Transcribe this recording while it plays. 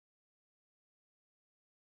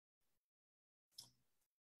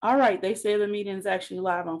All right, they say the meeting is actually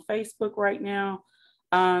live on Facebook right now.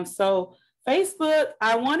 So Facebook,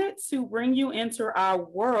 I wanted to bring you into our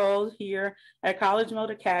world here at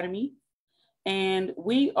CollegeMode Academy. And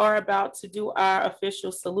we are about to do our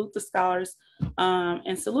official Salute the Scholars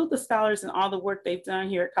and salute the scholars and all the work they've done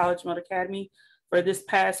here at CollegeMode Academy for this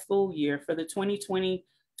past school year, for the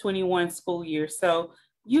 2020-21 school year. So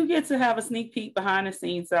you get to have a sneak peek behind the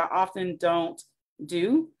scenes that I often don't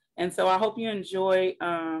do. And so I hope you enjoy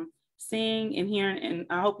seeing and hearing, and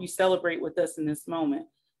I hope you celebrate with us in this moment.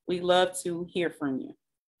 We love to hear from you.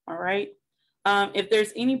 All right. If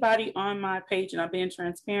there's anybody on my page, and I'm being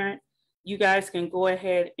transparent, you guys can go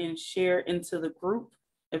ahead and share into the group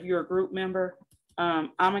if you're a group member.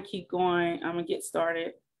 I'm gonna keep going. I'm gonna get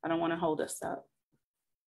started. I don't want to hold us up.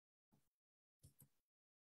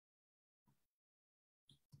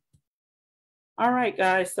 All right,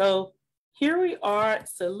 guys. So here we are.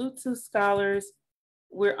 Salute to scholars.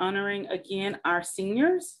 We're honoring again our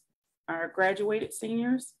seniors, our graduated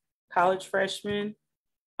seniors, college freshmen,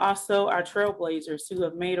 also our trailblazers who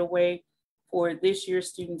have made a way for this year's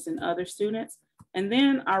students and other students, and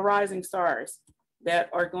then our rising stars that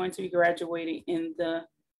are going to be graduating in the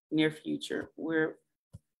near future, where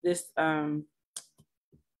this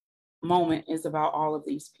moment is about all of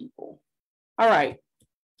these people. All right,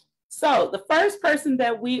 so the first person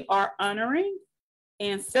that we are honoring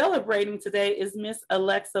and celebrating today is Miss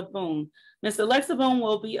Alexa Boone. Miss Alexa Boone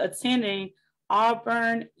will be attending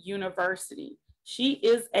Auburn University. She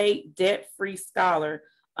is a debt-free scholar.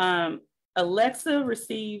 Alexa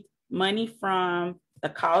received money from the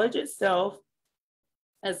college itself,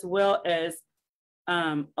 as well as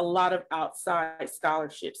a lot of outside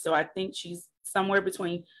scholarships. So I think she's somewhere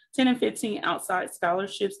between 10 and 15 outside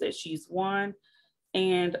scholarships that she's won.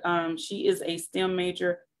 And she is a STEM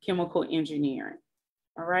major, chemical engineering.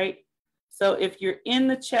 All right. So if you're in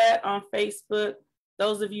the chat on Facebook,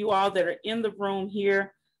 those of you all that are in the room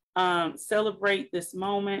here, celebrate this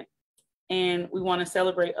moment. And we want to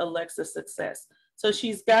celebrate Alexa's success. So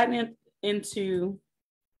she's gotten into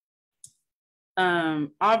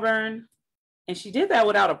Auburn, and she did that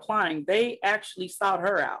without applying. They actually sought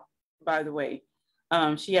her out, by the way.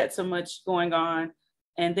 She had so much going on.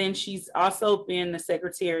 And then she's also been the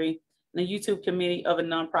secretary in the YouTube committee of a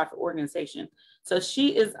nonprofit organization. So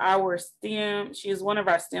she is our STEM, she is one of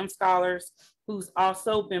our STEM scholars who's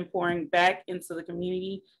also been pouring back into the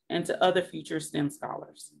community and to other future STEM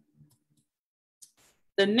scholars.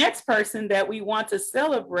 The next person that we want to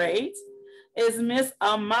celebrate is Miss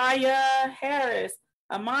Amaya Harris.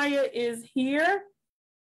 Amaya is here.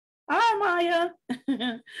 Hi,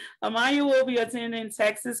 Amaya. Amaya will be attending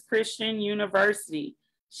Texas Christian University.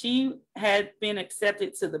 She had been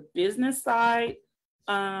accepted to the business side,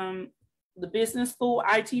 the business school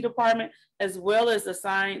IT department, as well as the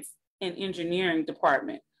science and engineering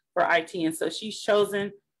department for IT. And so she's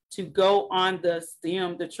chosen to go on the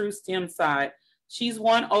STEM, the true STEM side. She's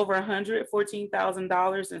won over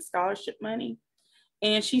 $114,000 in scholarship money.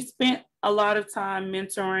 And she spent a lot of time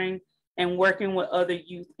mentoring and working with other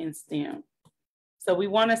youth in STEM. So we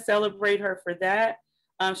want to celebrate her for that.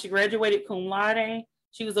 She graduated cum laude.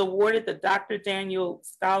 She was awarded the Dr. Daniel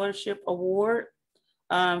Scholarship Award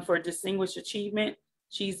for Distinguished Achievement.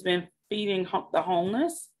 She's been feeding the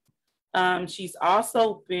homeless. She's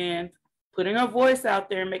also been putting her voice out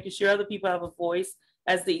there and making sure other people have a voice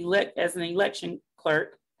as an election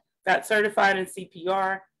clerk, got certified in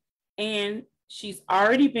CPR, and she's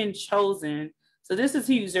already been chosen. So this is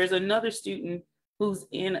huge. There's another student who's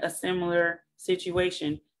in a similar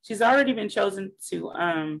situation. She's already been chosen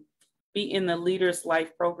to be in the Leaders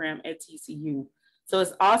Life program at TCU. So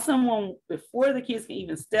it's awesome when before the kids can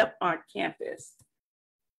even step on campus,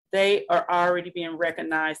 they are already being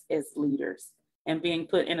recognized as leaders and being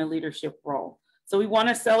put in a leadership role. So we want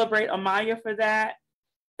to celebrate Amaya for that.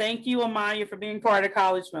 Thank you, Amaya, for being part of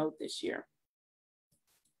CollegeMode this year.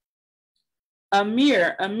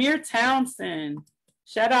 Amir Townsend.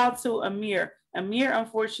 Shout out to Amir. Amir,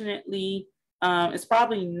 unfortunately, is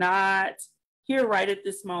probably not here right at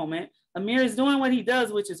this moment. Amir is doing what he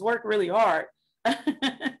does, which is work really hard.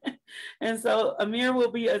 And so Amir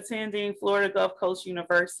will be attending Florida Gulf Coast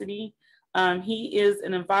University. He is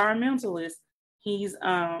an environmentalist. He's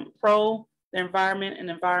pro the environment and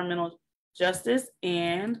environmental justice.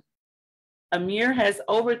 And Amir has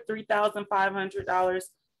over $3,500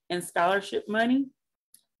 in scholarship money.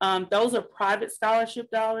 Those are private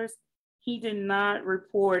scholarship dollars. He did not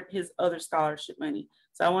report his other scholarship money.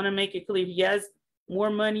 So I want to make it clear he has more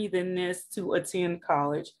money than this to attend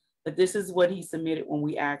college, but this is what he submitted when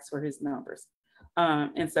we asked for his numbers.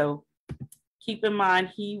 And so keep in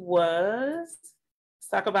mind, he was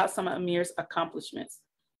talk about some of Amir's accomplishments.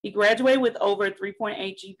 He graduated with over a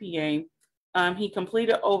 3.8 GPA. He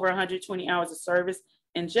completed over 120 hours of service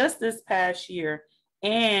in just this past year,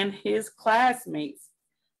 and his classmates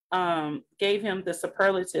gave him the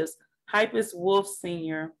superlatives Hypest Wolf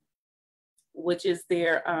Senior, which is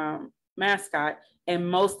their mascot, and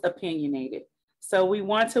most opinionated. So we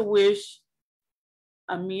want to wish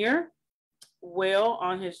Amir well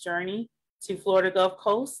on his journey to Florida Gulf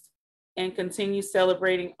Coast and continue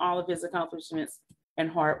celebrating all of his accomplishments and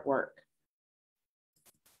hard work.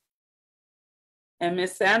 And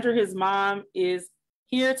Miss Sandra, his mom, is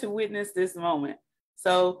here to witness this moment.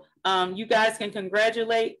 So you guys can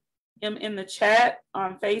congratulate him in the chat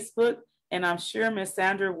on Facebook, and I'm sure Miss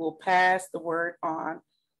Sandra will pass the word on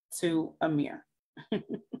to Amir.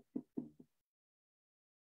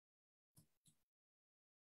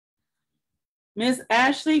 Miss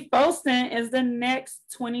Ashley Folston is the next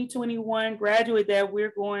 2021 graduate that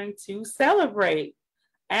we're going to celebrate.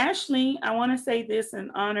 Ashley, I want to say this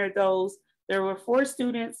and honor those. There were 4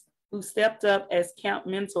 students who stepped up as camp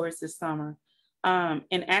mentors this summer.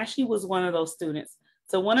 And Ashley was one of those students.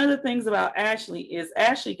 So one of the things about Ashley is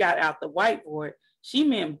Ashley got out the whiteboard. She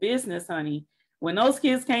meant business, honey. When those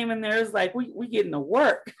kids came in there, it's like, we getting to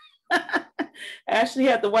work. Ashley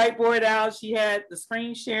had the whiteboard out. She had the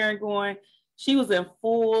screen sharing going. She was in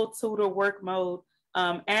full tutor work mode.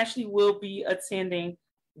 Ashley will be attending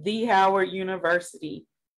the Howard University.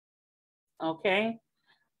 Okay.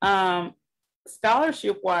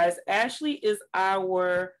 Scholarship-wise, Ashley is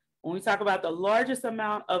when we talk about the largest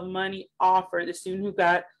amount of money offered, the student who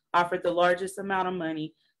got offered the largest amount of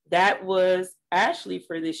money, that was Ashley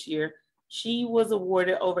for this year. She was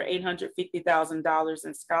awarded over $850,000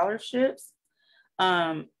 in scholarships.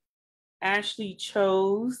 Ashley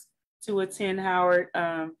chose to attend Howard.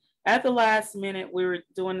 At the last minute, we were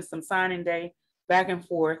doing some signing day back and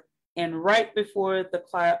forth. And right before the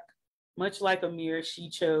clock, much like Amir, she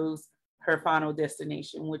chose her final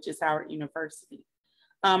destination, which is Howard University.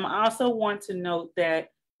 I also want to note that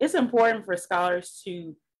it's important for scholars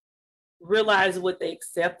to realize what they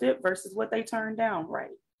accepted versus what they turned down,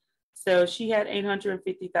 right? So she had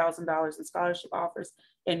 $850,000 in scholarship offers.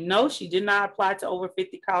 And no, she did not apply to over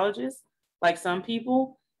 50 colleges like some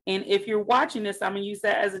people. And if you're watching this, I'm going to use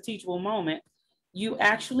that as a teachable moment. You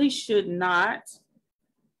actually should not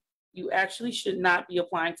be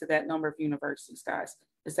applying to that number of universities, guys.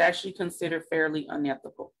 It's actually considered fairly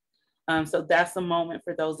unethical. So that's a moment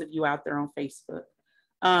for those of you out there on Facebook.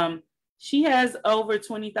 She has over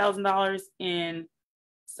 $20,000 in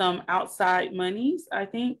some outside monies, I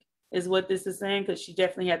think, is what this is saying, because she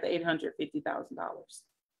definitely had the $850,000.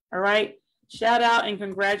 All right. Shout out and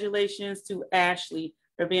congratulations to Ashley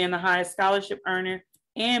for being the highest scholarship earner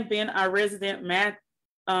and being our resident math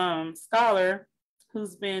scholar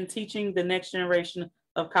who's been teaching the next generation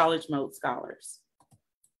of CollegeMode scholars.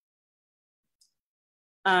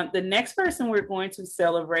 The next person we're going to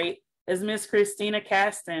celebrate is Miss Christina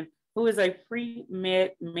Caston, who is a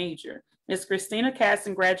pre-med major. Miss Christina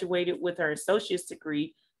Caston graduated with her associate's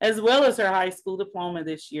degree as well as her high school diploma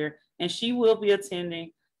this year, and she will be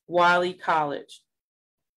attending Wiley College.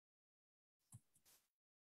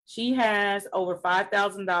 She has over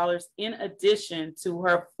 $5,000 in addition to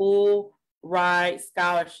her full ride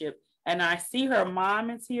scholarship. And I see her mom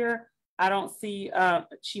is here. I don't see,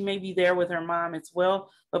 she may be there with her mom as well,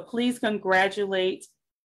 but please congratulate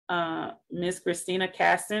Miss Christina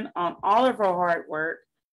Caston on all of her hard work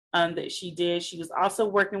that she did. She was also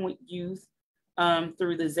working with youth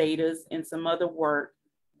through the Zetas and some other work.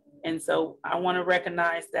 And so I want to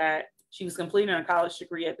recognize that she was completing a college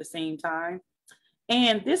degree at the same time.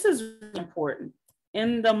 And this is really important.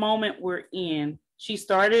 In the moment we're in, she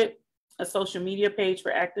started a social media page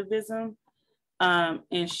for activism,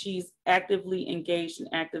 and she's actively engaged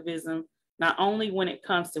in activism, not only when it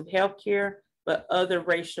comes to healthcare, but other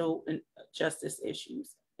racial and justice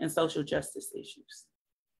issues and social justice issues.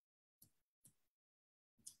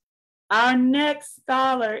 Our next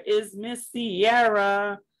scholar is Miss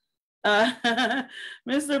Sierra.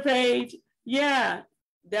 Mr. Page, yeah,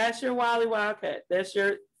 that's your Wiley Wildcat. That's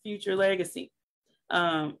your future legacy.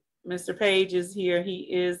 Mr. Page is here. He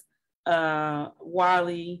is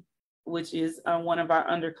Wiley, which is one of our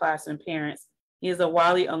underclassmen parents. He is a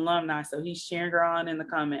Wiley alumni, so he's cheering her on in the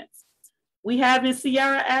comments. We have Miss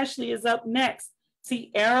Sierra Ashley is up next.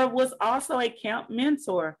 Sierra was also a camp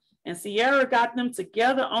mentor, and Sierra got them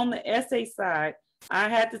together on the essay side. I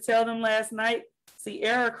had to tell them last night,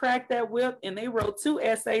 Sierra cracked that whip, and they wrote 2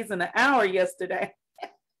 essays in an hour yesterday.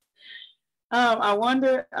 I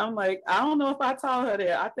wonder, I'm like, I don't know if I taught her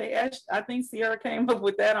that. I think Sierra came up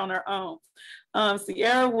with that on her own.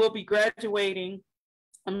 Sierra will be graduating,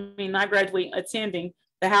 not graduating, attending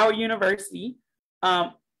the Howard University,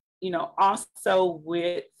 also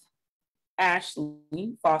with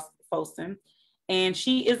Ashley Folsom. And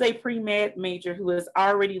she is a pre-med major who has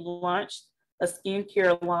already launched a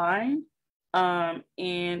skincare line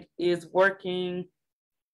and is working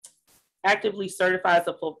actively certified as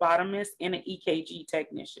a phlebotomist and an EKG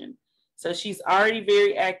technician. So she's already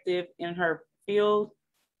very active in her field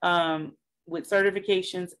with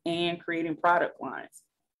certifications and creating product lines.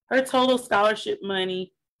 Her total scholarship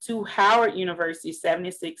money to Howard University is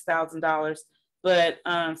 $76,000. But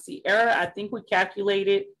Sierra, I think we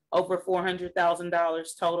calculated over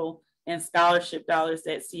 $400,000 total in scholarship dollars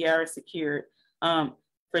that Sierra secured.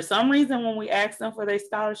 For some reason, when we asked them for their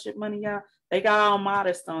scholarship money, y'all, they got all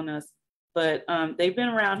modest on us. But they've been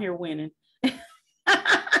around here winning.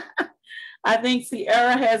 I think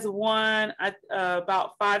Sierra has won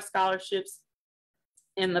about 5 scholarships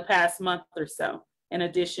in the past month or so, in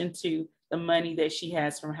addition to the money that she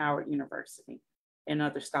has from Howard University and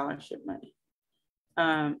other scholarship money.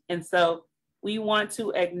 And so we want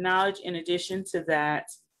to acknowledge, in addition to that,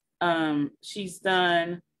 she's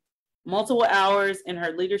done multiple hours in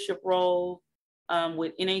her leadership role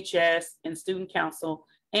with NHS and student council,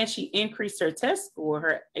 and she increased her test score,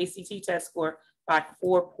 her ACT test score, by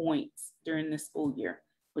 4 points during this school year,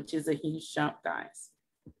 which is a huge jump, guys.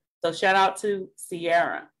 So shout out to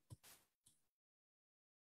Sierra.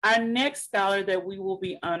 Our next scholar that we will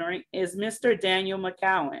be honoring is Mr. Daniel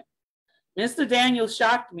McCowan. Mr. Daniel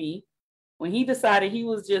shocked me when he decided he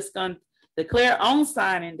was just going to declare on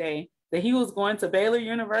signing day that he was going to Baylor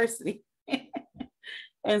University.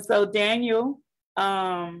 And so Daniel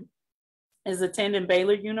is attending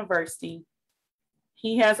Baylor University.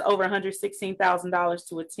 He has over $116,000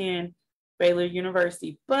 to attend Baylor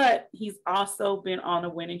University, but he's also been on a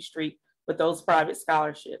winning streak with those private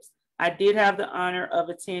scholarships. I did have the honor of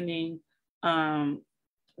attending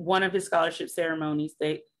one of his scholarship ceremonies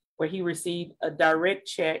where he received a direct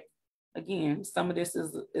check. Again, some of this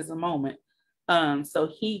is a moment. So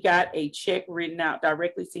he got a check written out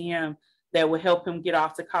directly to him that will help him get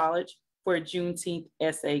off to college for a Juneteenth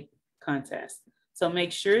essay contest. So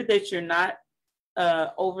make sure that you're not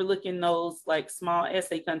overlooking those like small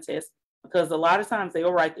essay contests, because a lot of times they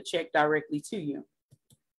will write the check directly to you.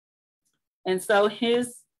 And so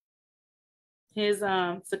his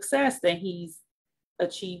success that he's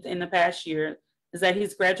achieved in the past year is that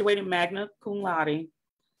he's graduated magna cum laude.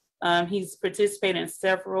 He's participated in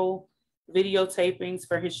several videotapings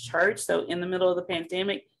for his church. So in the middle of the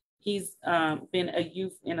pandemic, he's been a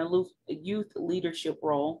youth leadership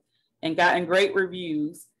role and gotten great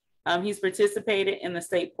reviews. He's participated in the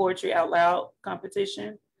state poetry out loud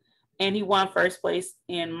competition, and he won first place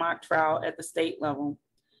in mock trial at the state level.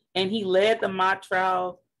 And he led the mock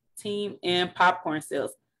trial team in popcorn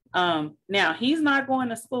sales. Now he's not going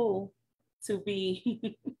to school to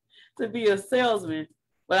be a salesman,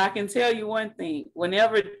 but I can tell you one thing: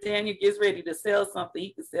 whenever Daniel gets ready to sell something,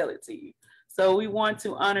 he can sell it to you. So we want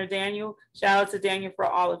to honor Daniel. Shout out to Daniel for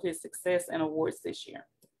all of his success and awards this year.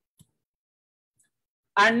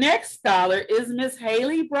 Our next scholar is Miss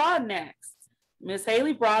Haley Broadnax. Miss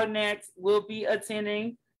Haley Broadnax will be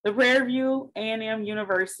attending the Prairie View A&M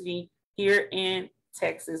University here in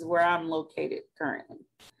Texas, where I'm located currently.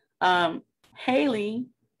 Haley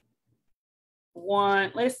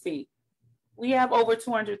won, let's see, we have over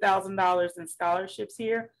 $200,000 in scholarships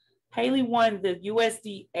here. Haley won the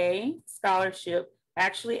USDA scholarship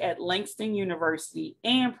actually at Langston University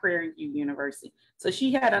and Prairie View University. So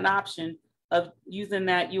she had an option of using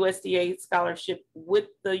that USDA scholarship with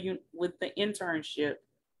the internship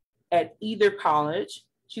at either college.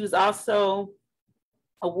 She was also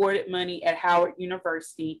awarded money at Howard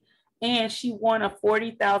University, and she won a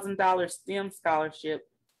 $40,000 STEM scholarship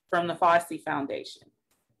from the Fossey Foundation.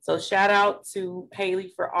 So shout out to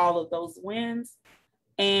Haley for all of those wins.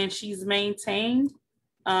 And she's maintained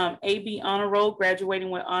AB honor roll, graduating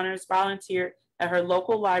with honors, volunteered at her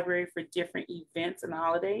local library for different events and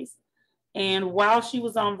holidays. And while she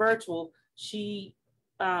was on virtual, she,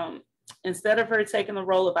 instead of her taking the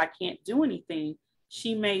role of I can't do anything,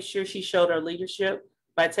 she made sure she showed her leadership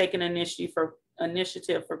by taking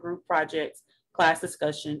initiative for group projects, class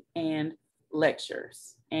discussion, and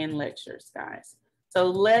lectures, guys. So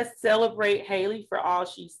let's celebrate Haley for all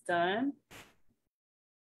she's done.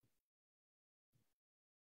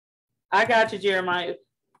 I got you, Jeremiah.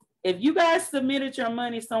 If you guys submitted your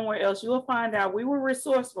money somewhere else, you will find out we were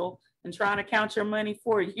resourceful in trying to count your money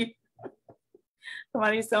for you.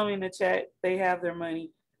 Somebody's telling me in the chat they have their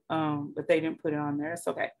money, but they didn't put it on there. It's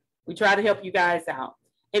okay. We try to help you guys out.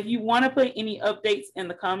 If you want to put any updates in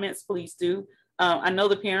the comments, please do. I know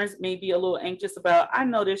the parents may be a little anxious about, I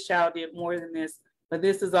know this child did more than this, but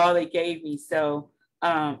this is all they gave me. So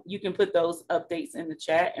you can put those updates in the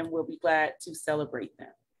chat and we'll be glad to celebrate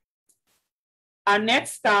them. Our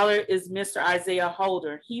next scholar is Mr. Isaiah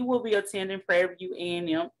Holder. He will be attending Prairie View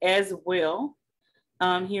A&M as well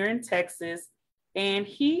here in Texas. And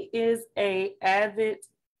he is an avid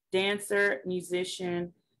dancer,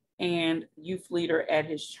 musician, and youth leader at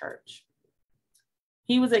his church.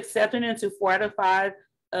 He was accepted into 4 out of 5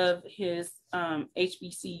 of his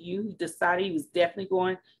HBCU. He decided he was definitely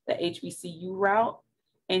going the HBCU route.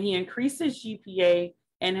 And he increased his GPA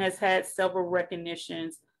and has had several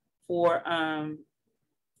recognitions for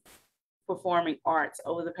performing arts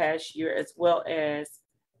over the past year, as well as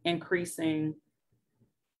increasing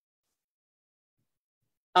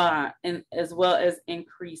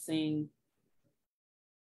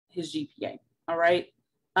his GPA. All right.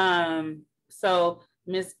 So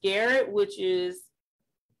Miss Garrett, which is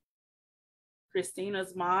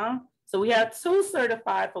Christina's mom. So we have 2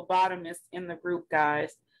 certified phlebotomists in the group,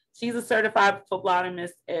 guys. She's a certified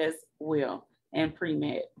phlebotomist as well, and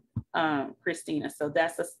pre-med, Christina. So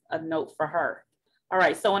that's a note for her. All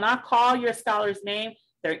right. So when I call your scholar's name, if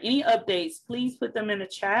there are any updates, please put them in the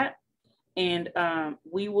chat, and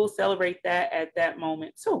we will celebrate that at that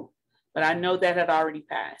moment too. But I know that had already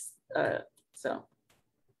passed. Jalen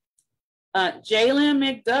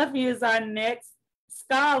McDuffie is our next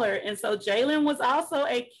scholar. And so Jalen was also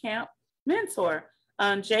a camp mentor.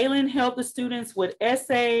 Jalen helped the students with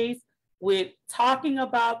essays, with talking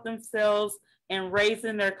about themselves and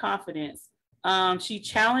raising their confidence. She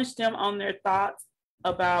challenged them on their thoughts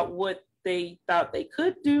about what they thought they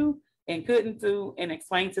could do and couldn't do, and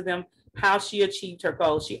explained to them how she achieved her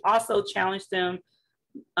goals. She also challenged them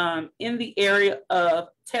in the area of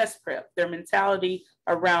test prep, their mentality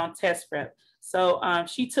around test prep. So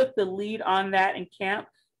she took the lead on that in camp,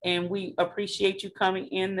 and we appreciate you coming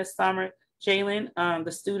in this summer, Jalen.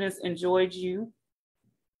 The students enjoyed you.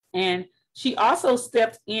 And she also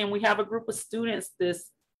stepped in. We have a group of students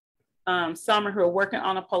this summer who are working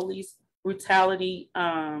on a police brutality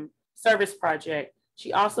service project.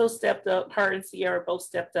 She also stepped up, her and Sierra both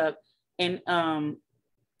stepped up, and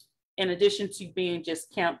in addition to being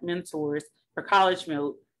just camp mentors for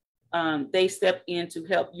CollegeMode, they stepped in to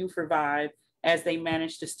help Youth Revive as they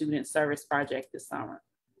manage the student service project this summer.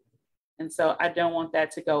 And so I don't want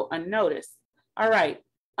that to go unnoticed. All right.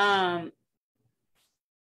 Okay,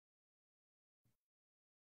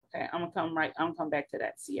 I'm gonna come back to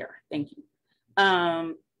that, Sierra. Thank you.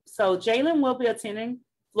 So Jalen will be attending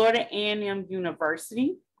Florida A&M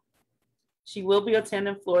University. She will be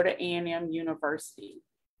attending Florida A&M University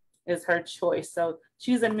is her choice. So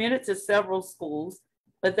she's admitted to several schools,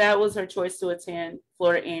 but that was her choice to attend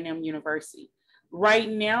Florida A&M University. Right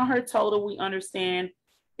now, her total, we understand,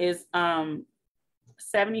 is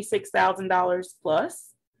 $76,000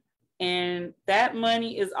 plus. And that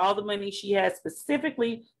money is all the money she has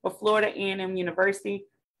specifically for Florida A&M University,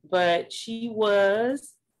 but she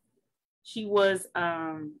was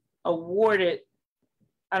awarded,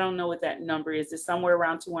 I don't know what that number is. It's somewhere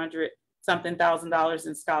around $200-something thousand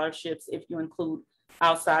in scholarships if you include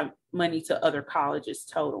outside money to other colleges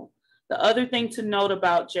total. The other thing to note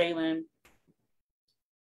about Jalen,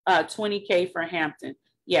 $20K for Hampton.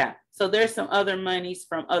 Yeah, so there's some other monies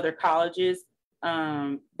from other colleges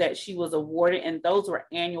that she was awarded, and those were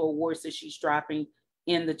annual awards that she's dropping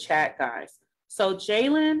in the chat, guys. So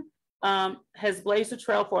Jalen has blazed a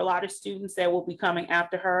trail for a lot of students that will be coming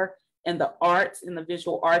after her in the arts, in the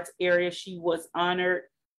visual arts area. She was honored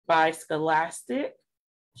by Scholastic.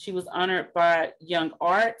 She was honored by Young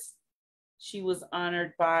Arts. She was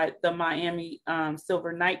honored by the Miami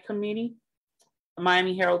Silver Knight Committee,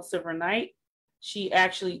 Miami Herald Silver Knight. She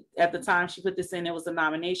actually, at the time she put this in, it was a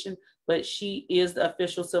nomination, but she is the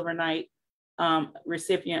official Silver Knight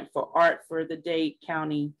recipient for art for the Dade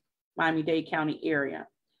County, Miami-Dade County area.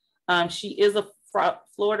 She is a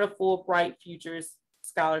Florida Fulbright Futures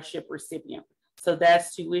Scholarship recipient. So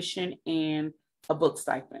that's tuition and a book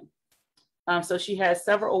stipend. So she has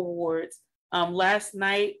several awards. Last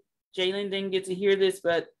night, Jalen didn't get to hear this,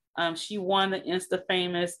 but she won the Insta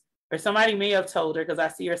Famous, or somebody may have told her, because I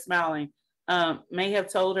see her smiling, may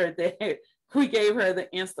have told her that we gave her the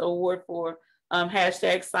Insta Award for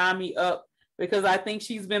hashtag Sign Me Up, because I think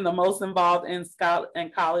she's been the most involved in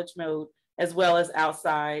CollegeMode as well as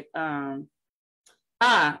outside. And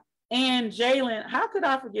Jalen, how could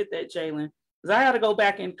I forget that, Jalen? because I got to go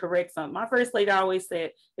back and correct something. My first lady always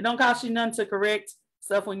said, it don't cost you nothing to correct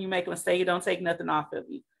stuff when you make a mistake. It don't take nothing off of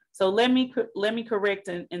you. So let me correct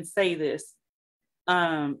and say this.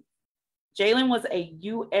 Jalen was a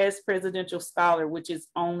U.S. presidential scholar, which is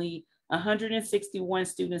only 161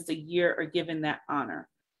 students a year are given that honor.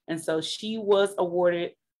 And so she was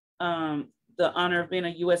awarded the honor of being a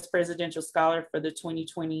U.S. presidential scholar for the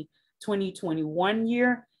 2020-2021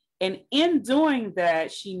 year. And in doing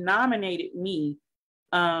that, she nominated me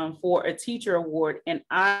for a teacher award, and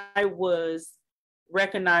I was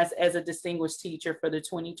recognized as a distinguished teacher for the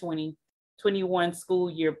 2020-21 school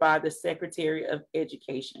year by the Secretary of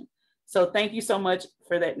Education. So thank you so much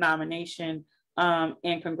for that nomination,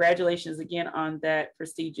 and congratulations again on that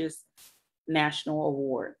prestigious national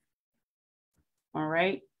award. All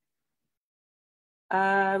right.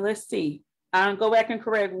 Let's see. I'll go back and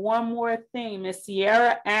correct one more thing. Miss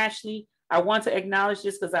Sierra Ashley, I want to acknowledge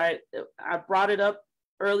this because I brought it up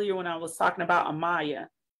earlier when I was talking about Amaya.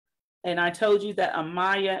 And I told you that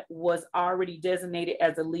Amaya was already designated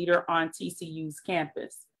as a leader on TCU's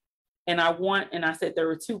campus. And I said there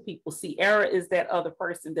were two people. Sierra is that other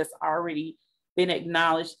person that's already been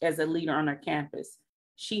acknowledged as a leader on our campus.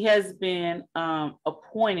 She has been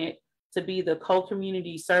appointed to be the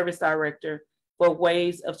co-community service director for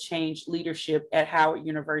Waves of Change leadership at Howard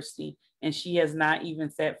University. And she has not even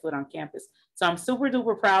set foot on campus. So I'm super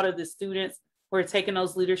duper proud of the students who are taking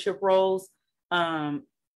those leadership roles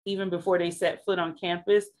even before they set foot on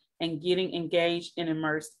campus and getting engaged and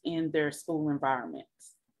immersed in their school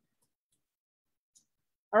environments.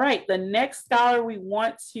 All right, the next scholar we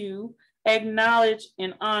want to acknowledge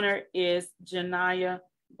and honor is Janiyah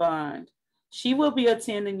Bond. She will be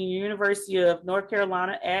attending the University of North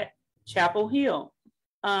Carolina at Chapel Hill.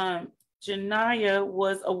 Janiyah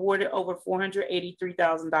was awarded over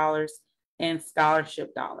 $483,000 in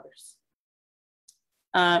scholarship dollars.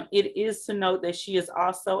 It is to note that she is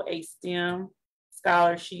also a STEM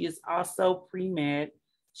scholar. She is also pre-med.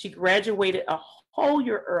 She graduated a whole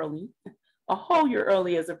year early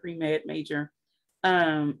as a pre-med major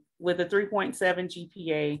with a 3.7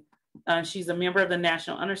 GPA. She's a member of the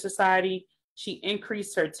National Honor Society. She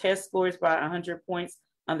increased her test scores by 100 points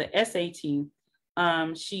on the SAT.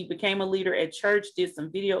 She became a leader at church, did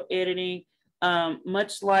some video editing,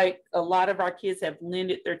 much like a lot of our kids have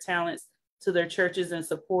lended their talents to their churches and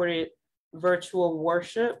supported virtual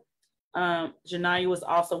worship. Janiyah was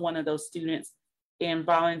also one of those students in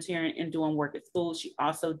volunteering and doing work at school. She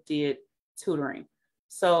also did tutoring.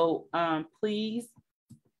 So please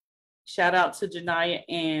shout out to Janiyah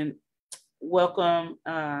and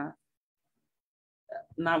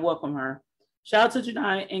shout out to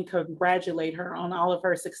Janiyah and congratulate her on all of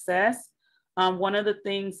her success. One of the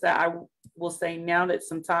things that I will say now that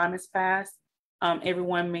some time has passed,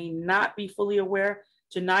 everyone may not be fully aware,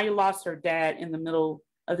 Janiyah lost her dad in the middle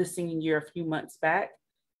of the senior year a few months back.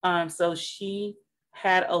 So she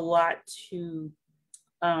had a lot to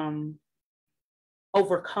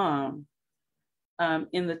overcome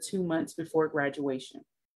in the 2 months before graduation.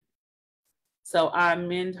 So I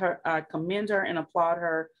commend her and applaud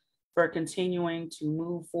her for continuing to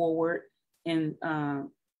move forward in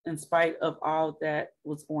spite of all that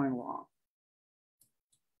was going wrong.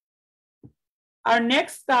 Our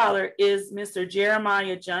next scholar is Mr.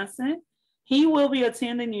 Jeremiah Johnson. He will be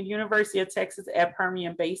attending the University of Texas at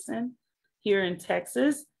Permian Basin here in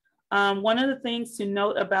Texas. One of the things to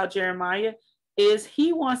note about Jeremiah is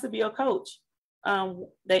he wants to be a coach.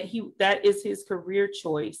 That is his career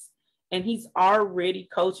choice. And he's already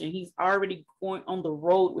coaching. He's already going on the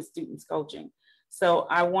road with students coaching. So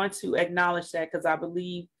I want to acknowledge that because I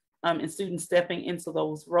believe in students stepping into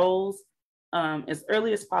those roles as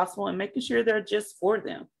early as possible and making sure they're just for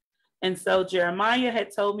them. And so Jeremiah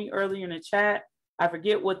had told me earlier in the chat, I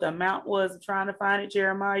forget what the amount was, I'm trying to find it,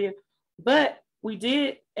 Jeremiah, but we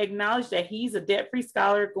did acknowledge that he's a debt-free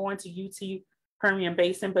scholar going to UT Permian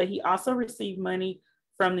Basin, but he also received money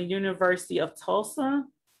from the University of Tulsa.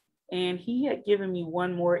 And he had given me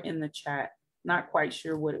one more in the chat, not quite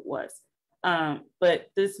sure what it was. But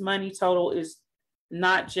this money total is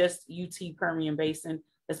not just UT Permian Basin,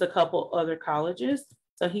 it's a couple other colleges.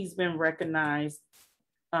 So he's been recognized.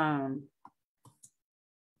 And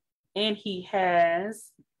he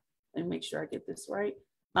has, let me make sure I get this right.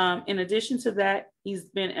 In addition to that, he's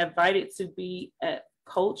been invited to be an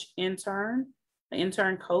intern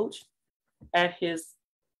coach at his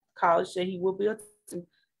college that he will be attending,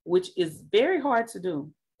 which is very hard to do.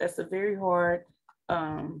 That's a very hard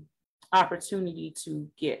opportunity to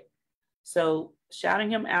get. So shouting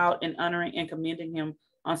him out and honoring and commending him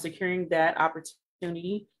on securing that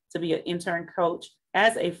opportunity to be an intern coach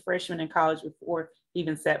as a freshman in college before he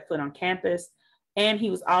even set foot on campus. And he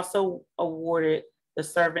was also awarded the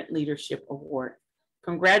Servant Leadership Award.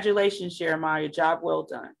 Congratulations, Jeremiah. Job well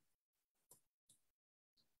done.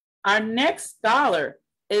 Our next scholar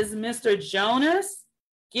is Mr. Jonas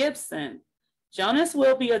Gibson. Jonas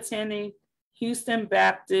will be attending Houston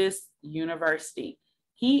Baptist University.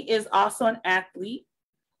 He is also an athlete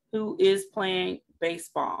who is playing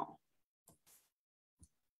baseball.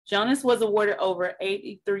 Jonas was awarded over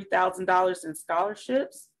 $83,000 in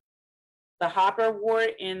scholarships, the Hopper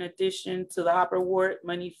Award, in addition to the Hopper Award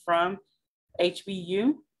money from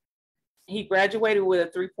HBU. He graduated with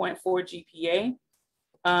a 3.4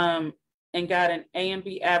 GPA and got an A and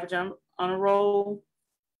B average on a roll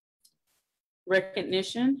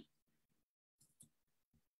recognition.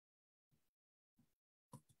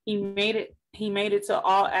 He made it to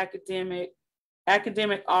all academic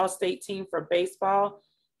all-state team for baseball.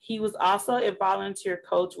 He was also a volunteer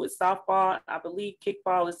coach with softball. I believe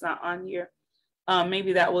kickball is not on here.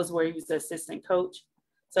 Maybe that was where he was the assistant coach.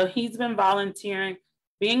 So he's been volunteering,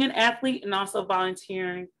 being an athlete, and also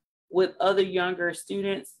volunteering with other younger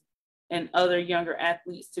students and other younger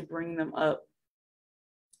athletes to bring them up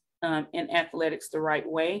in athletics the right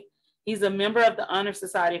way. He's a member of the Honor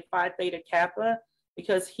Society Phi Theta Kappa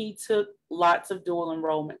because he took lots of dual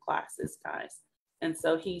enrollment classes, guys. And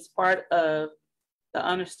so he's part of the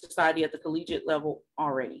Honor Society at the collegiate level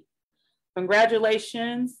already.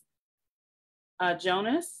 Congratulations,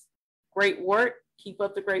 Jonas. Great work. Keep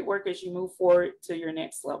up the great work as you move forward to your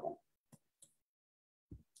next level.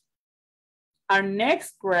 Our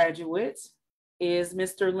next graduate is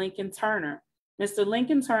Mr. Lincoln Turner. Mr.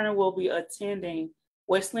 Lincoln Turner will be attending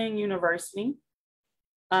Wesleyan University.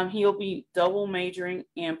 He'll be double majoring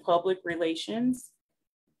in public relations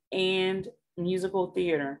and musical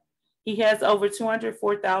theater. He has over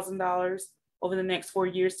 $204,000 over the next 4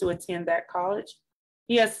 years to attend that college.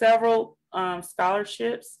 He has several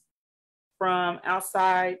scholarships from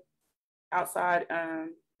outside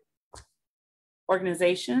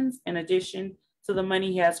organizations, in addition to the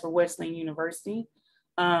money he has for Wesleyan University.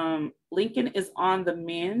 Lincoln is on the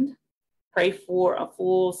mend. Pray for a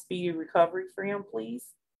full, speedy recovery for him, please.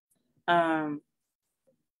 And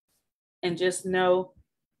just know,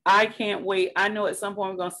 I can't wait. I know at some point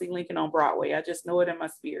I'm going to see Lincoln on Broadway. I just know it in my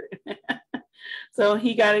spirit. So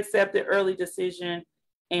he got accepted early decision,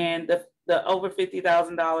 and the over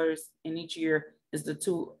 $50,000 in each year is the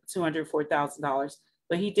 $204,000.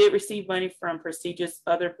 But he did receive money from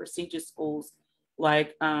other prestigious schools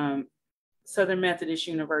like Southern Methodist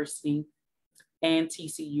University and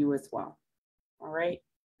TCU as well. All right.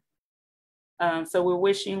 So we're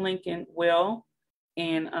wishing Lincoln well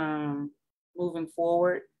and moving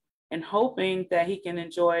forward, and hoping that he can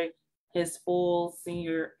enjoy his full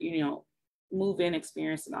senior, move-in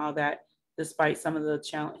experience and all that, despite some of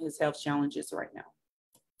his health challenges right now.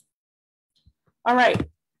 All right,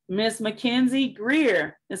 Miss Mackenzie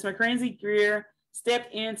Greer. Miss Mackenzie Greer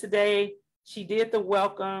stepped in today. She did the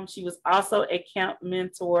welcome. She was also a camp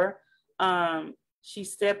mentor. She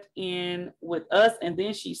stepped in with us, and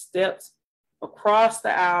then she stepped across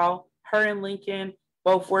the aisle. Her and Lincoln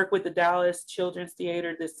both work with the Dallas Children's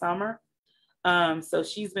Theater this summer. So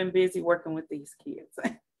she's been busy working with these kids.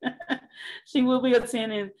 She will be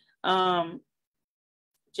attending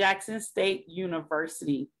Jackson State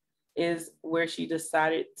University is where she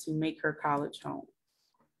decided to make her college home.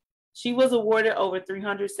 She was awarded over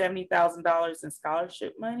 $370,000 in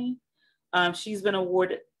scholarship money. She's been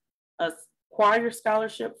awarded a choir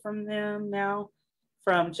scholarship from them now,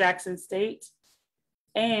 from Jackson State.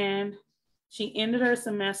 And she ended her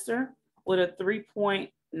semester with a 3.91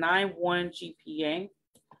 GPA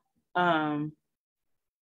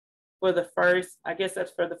for the first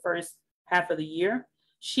half of the year.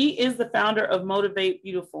 She is the founder of Motivate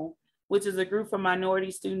Beautiful, which is a group of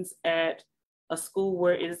minority students at a school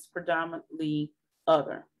where it is predominantly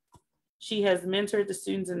other. She has mentored the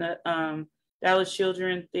students in the Dallas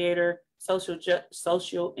Children's Theater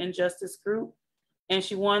Social Injustice Group, and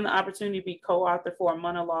she won the opportunity to be co-author for a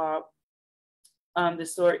monologue, the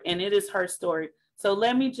story, and it is her story. So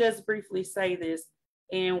let me just briefly say this,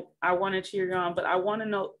 and I want to cheer you on, but I want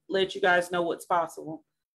to let you guys know what's possible.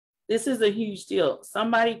 This is a huge deal.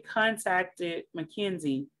 Somebody contacted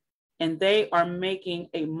Mackenzie, and they are making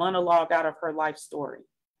a monologue out of her life story,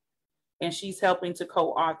 and she's helping to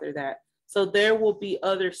co-author that. So there will be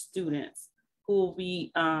other students who will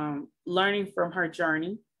be learning from her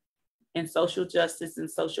journey in social justice and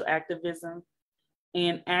social activism,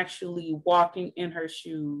 and actually walking in her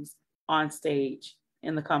shoes on stage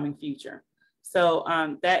in the coming future. So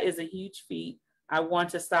that is a huge feat. I want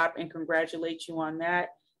to stop and congratulate you on that.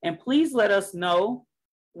 And please let us know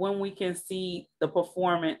when we can see the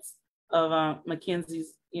performance of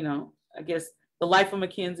Mackenzie's, I guess the life of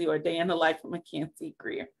Mackenzie or Day in the Life of Mackenzie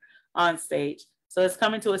Greer on stage. So it's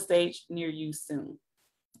coming to a stage near you soon.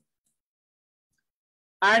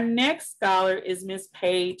 Our next scholar is Miss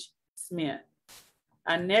Paige Smith.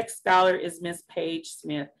 Our next scholar is Miss Paige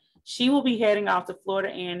Smith. She will be heading off to Florida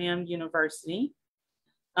A&M University.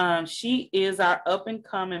 She is our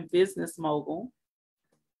up-and-coming business mogul.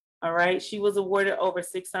 All right. She was awarded over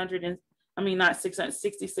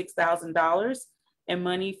 $66,000 in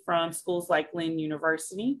money from schools like Lynn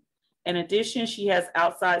University. In addition, she has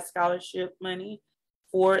outside scholarship money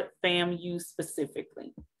for FAMU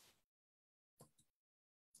specifically.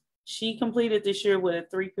 She completed this year with a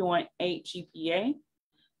 3.8 GPA.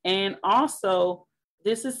 And also,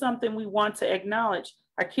 this is something we want to acknowledge.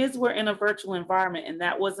 Our kids were in a virtual environment, and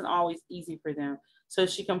that wasn't always easy for them. So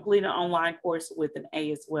she completed an online course with an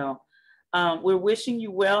A as well. We're wishing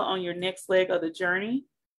you well on your next leg of the journey.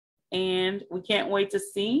 And we can't wait to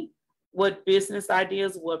see what business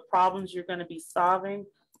ideas, what problems you're going to be solving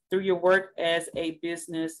through your work as a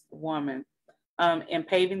business woman, and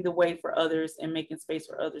paving the way for others and making space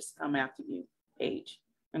for others to come after you, Paige.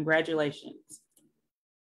 Congratulations.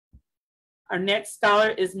 Our next scholar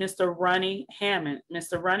is Mr. Ronnie Hammond.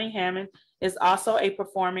 Mr. Ronnie Hammond is also a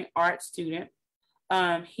performing arts student.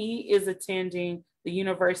 He is attending the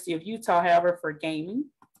University of Utah, however, for gaming.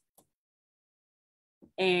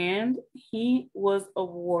 And he was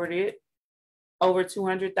awarded over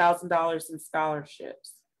 $200,000 in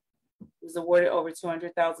scholarships. He was awarded over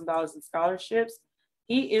 $200,000 in scholarships.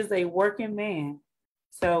 He is a working man,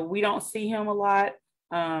 so we don't see him a lot.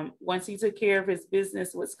 Once he took care of his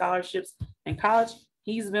business with scholarships in college,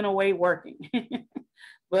 he's been away working.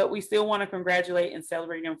 But we still want to congratulate and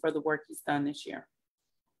celebrate him for the work he's done this year.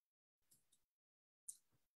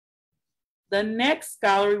 The next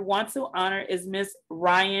scholar we want to honor is Miss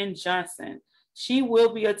Ryan Johnson. She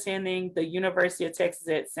will be attending the University of Texas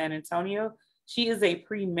at San Antonio. She is a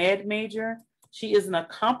pre-med major. She is an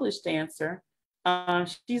accomplished dancer.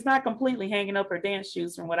 She's not completely hanging up her dance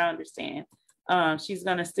shoes from what I understand. She's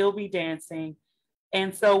gonna still be dancing.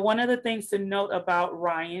 And so one of the things to note about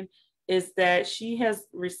Ryan is that she has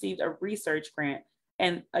received a research grant.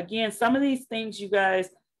 And again, some of these things, you guys,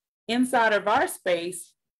 inside of our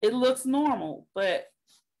space, it looks normal, but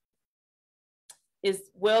it's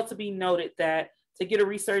well to be noted that to get a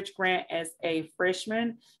research grant as a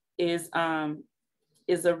freshman is a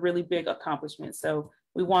really big accomplishment. So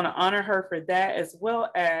we want to honor her for that, as well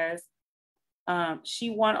as she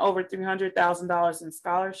won over $300,000 in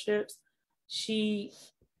scholarships. She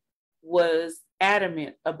was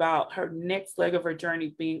adamant about her next leg of her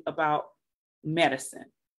journey being about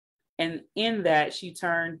medicine. And in that, she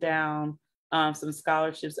turned down some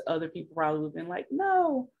scholarships. Other people probably would have been like,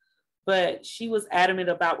 no, but she was adamant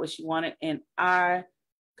about what she wanted. And I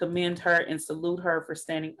commend her and salute her for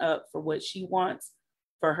standing up for what she wants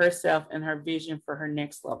for herself and her vision for her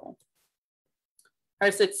next level.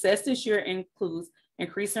 Her success this year includes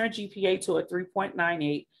increasing her GPA to a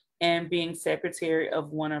 3.98 and being secretary of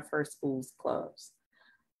one of her school's clubs.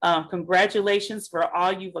 Congratulations for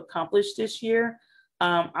all you've accomplished this year.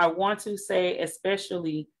 I want to say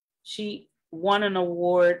especially she won an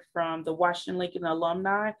award from the Washington Lincoln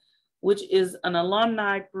Alumni, which is an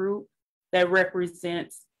alumni group that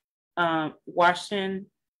represents Booker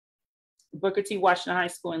T. Washington High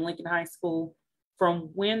School and Lincoln High School from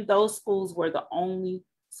when those schools were the only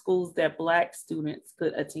schools that Black students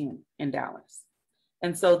could attend in Dallas.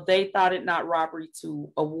 And so they thought it not robbery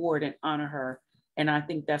to award and honor her. And I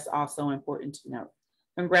think that's also important to note.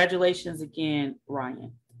 Congratulations again,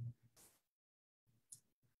 Ryan.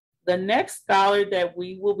 The next scholar that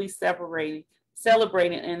we will be celebrating,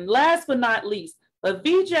 and last but not least, but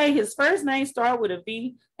VJ, his first name started with a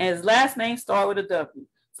V and his last name started with a W.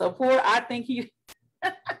 So I think he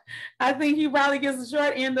probably gets the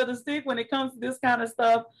short end of the stick when it comes to this kind of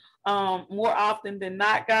stuff more often than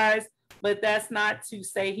not, guys. But that's not to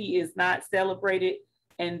say he is not celebrated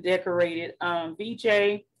and decorated.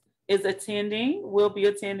 VJ is attending, let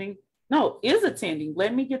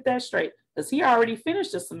me get that straight, because he already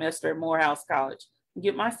finished a semester at Morehouse College.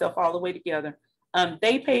 Get myself all the way together.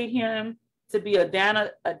 They paid him to be a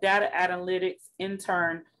data analytics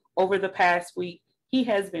intern over the past week. He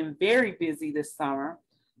has been very busy this summer.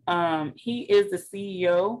 He is the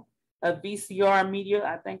CEO of VCR Media.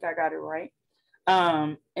 I think I got it right.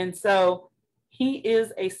 And so he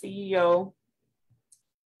is a CEO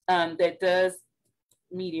that does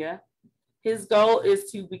media. His goal is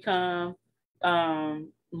to become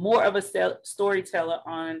more of a storyteller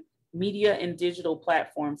on media and digital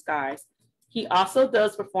platforms, guys. He also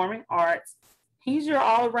does performing arts. He's your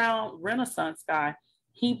all-around Renaissance guy.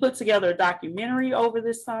 He put together a documentary over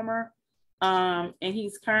this summer, and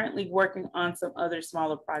he's currently working on some other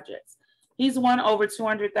smaller projects. He's won over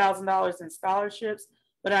 $200,000 in scholarships,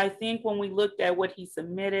 but I think when we looked at what he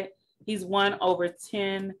submitted, he's won over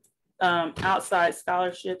 10 outside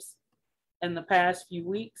scholarships in the past few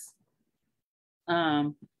weeks.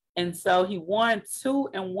 And so he won 2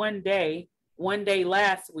 in one day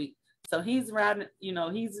last week. So he's riding,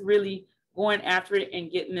 he's really going after it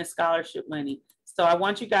and getting this scholarship money. So I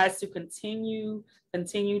want you guys to continue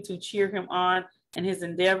to cheer him on in his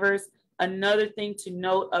endeavors. Another thing to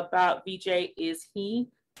note about VJ is he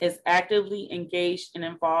is actively engaged and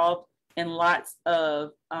involved in lots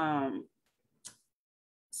of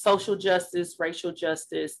social justice, racial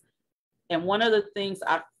justice. And one of the things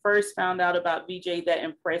I first found out about VJ that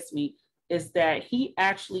impressed me is that he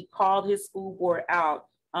actually called his school board out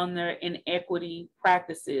on their inequity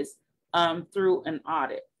practices through an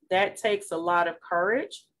audit. That takes a lot of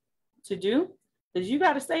courage to do, because you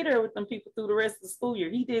got to stay there with them people through the rest of the school year.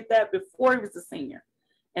 He did that before he was a senior.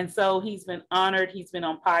 And so he's been honored. He's been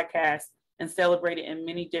on podcasts and celebrated in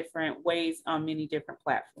many different ways on many different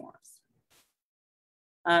platforms.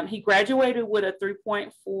 He graduated with a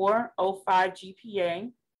 3.405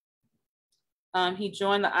 GPA. He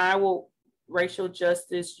joined the Iowa Racial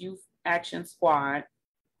Justice Youth Action Squad,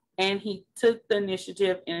 and he took the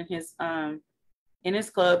initiative in his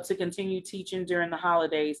club to continue teaching during the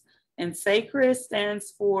holidays. And SACRED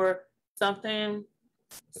stands for something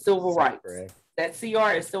civil rights. That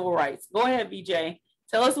CR is civil rights. Go ahead, VJ.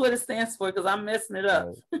 Tell us what it stands for, because I'm messing it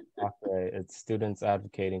up. Okay, it's Students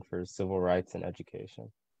Advocating for Civil Rights and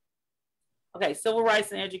Education. Okay, civil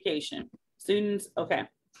rights and education. Students, okay.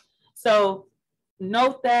 So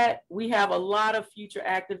note that we have a lot of future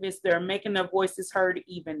activists that are making their voices heard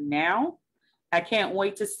even now. I can't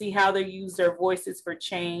wait to see how they use their voices for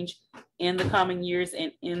change in the coming years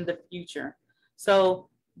and in the future. So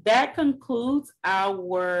that concludes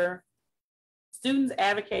our students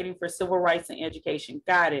advocating for civil rights and education.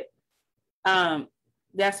 Got it.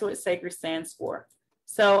 That's what SACRED stands for.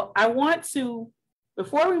 So I want to,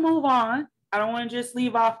 before we move on, I don't want to just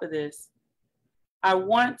leave off of this. I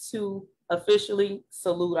want to officially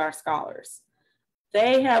salute our scholars.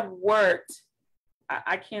 They have worked,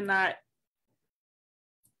 I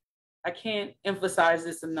can't emphasize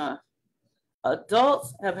this enough.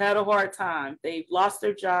 Adults have had a hard time. They've lost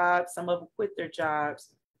their jobs. Some of them quit their jobs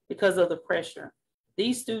because of the pressure.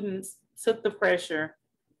 These students took the pressure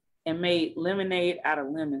and made lemonade out of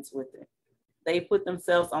lemons with it. They put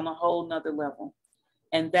themselves on a whole nother level.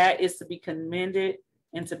 And that is to be commended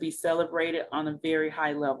and to be celebrated on a very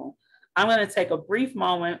high level. I'm going to take a brief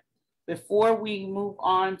moment before we move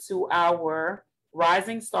on to our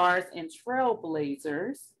Rising Stars and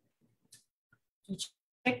Trailblazers to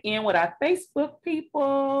check in with our Facebook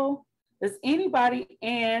people. Does anybody,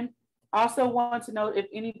 and also want to know if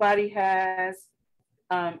anybody has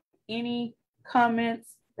any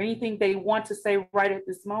comments or anything they want to say right at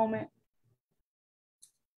this moment,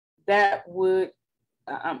 that would,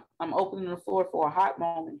 I'm opening the floor for a hot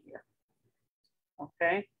moment here.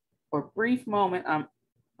 Okay, for a brief moment, I'm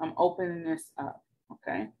opening this up.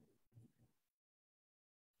 Okay.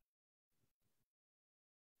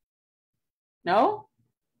 No?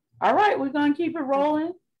 All right, we're gonna keep it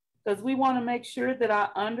rolling because we want to make sure that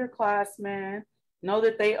our underclassmen know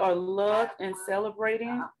that they are loved and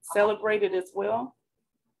celebrated as well.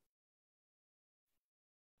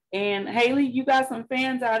 And Haley, you got some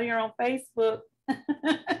fans out here on Facebook.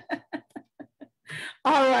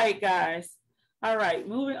 All right, guys. All right,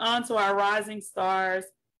 moving on to our Rising Stars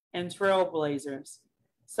and Trailblazers.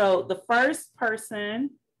 So the first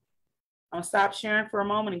person, I'm gonna stop sharing for a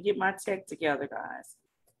moment and get my tech together, guys.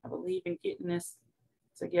 I believe in getting this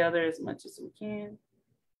together as much as we can.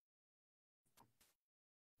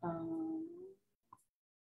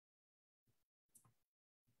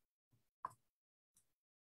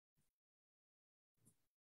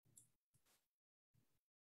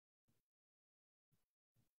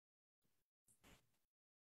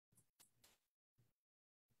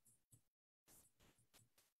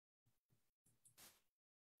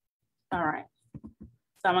 All right,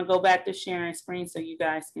 so I'm gonna go back to sharing screen so you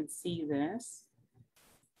guys can see this.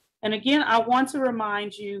 And again, I want to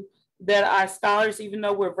remind you that our scholars, even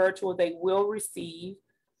though we're virtual, they will receive,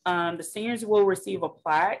 the seniors will receive a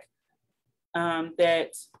plaque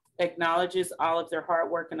that acknowledges all of their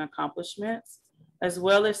hard work and accomplishments, as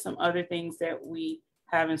well as some other things that we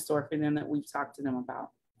have in store for them that we've talked to them about.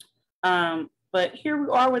 But here we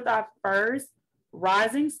are with our first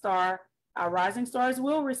rising star. Our rising stars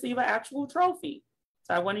will receive an actual trophy.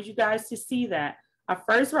 So I wanted you guys to see that. Our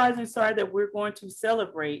first rising star that we're going to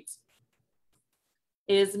celebrate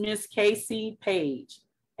is Miss Casey Page.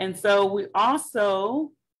 And so we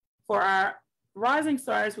also, for our rising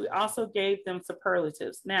stars, we also gave them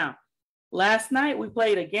superlatives. Now, last night we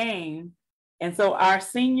played a game, and so our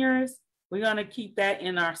seniors, we're going to keep that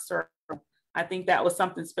in our circle. I think that was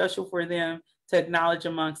something special for them to acknowledge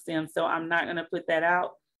amongst them. So I'm not going to put that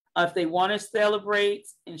out. If they want to celebrate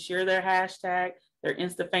and share their hashtag, their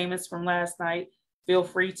Insta famous from last night, feel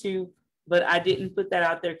free to. But I didn't put that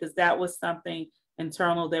out there because that was something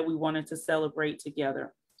internal that we wanted to celebrate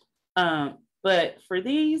together. But for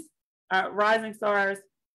these rising stars,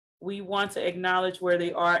 we want to acknowledge where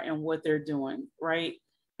they are and what they're doing, right?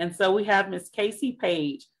 And so we have Miss Casey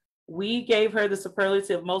Page. We gave her the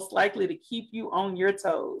superlative most likely to keep you on your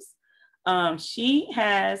toes. She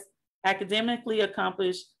has academically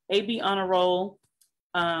accomplished AB honor roll,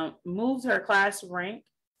 moved her class rank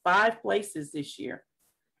 5 places this year.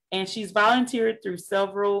 And she's volunteered with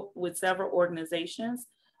several organizations.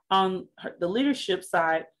 On the leadership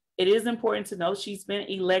side, it is important to know she's been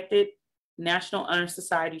elected National Honor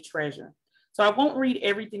Society Treasurer. So I won't read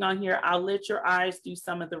everything on here. I'll let your eyes do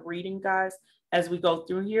some of the reading, guys, as we go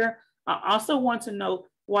through here. I also want to know,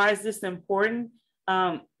 why is this important?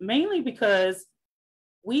 Mainly because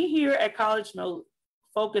we here at CollegeMode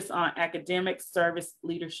focus on academic service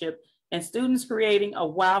leadership and students creating a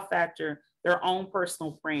wow factor, their own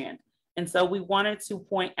personal brand. And so we wanted to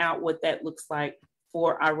point out what that looks like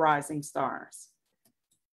for our rising stars.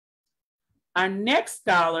 Our next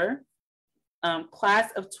scholar,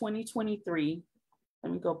 class of 2023,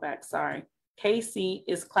 let me go back, sorry. Casey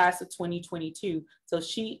is class of 2022, so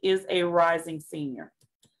she is a rising senior.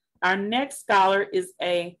 Our next scholar is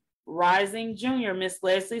a rising junior, Miss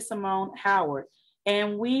Leslie Simone Howard,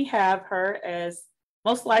 and we have her as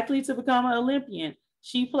most likely to become an Olympian.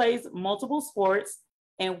 She plays multiple sports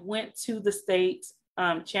and went to the state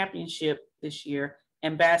championship this year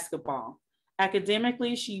in basketball.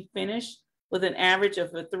 Academically, she finished with an average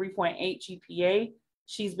of a 3.8 GPA.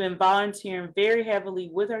 She's been volunteering very heavily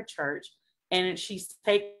with her church, and she's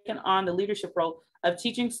taken on the leadership role of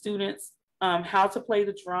teaching students how to play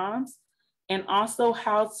the drums and also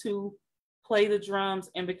how to play the drums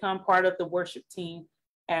and become part of the worship team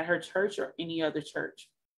at her church or any other church.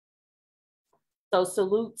 So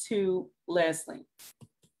salute to Leslie.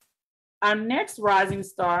 Our next rising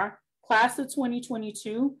star, class of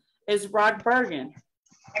 2022, is Rod Bergen.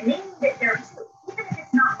 And maybe that there is, even if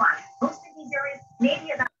it's not much, most of these areas,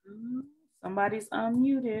 maybe about. Somebody's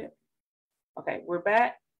unmuted. Okay, we're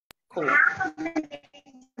back. Cool.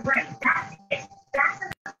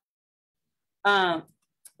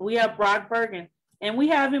 We have Rod Bergen, and we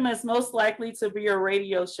have him as most likely to be a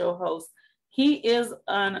radio show host. He is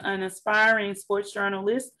an aspiring sports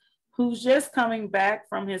journalist who's just coming back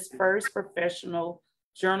from his first professional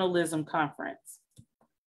journalism conference.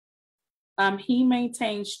 He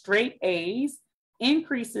maintains straight A's,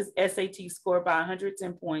 increases SAT score by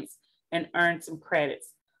 110 points, and earned some credits.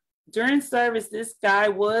 During service, this guy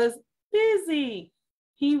was busy.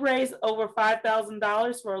 He raised over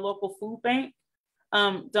 $5,000 for a local food bank,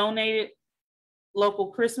 donated local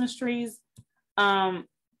Christmas trees.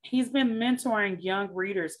 He's been mentoring young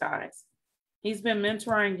readers, guys. He's been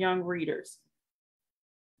mentoring young readers.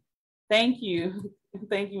 Thank you.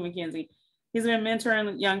 Thank you, Mackenzie. He's been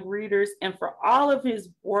mentoring young readers, and for all of his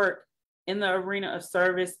work in the arena of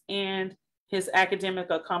service and his academic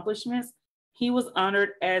accomplishments, he was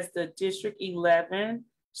honored as the District 11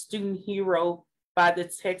 Student Hero by the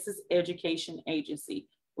Texas Education Agency,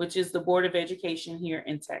 which is the Board of Education here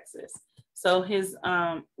in Texas. So his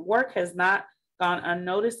work has not gone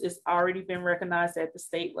unnoticed. It's already been recognized at the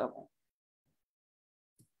state level.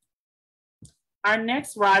 Our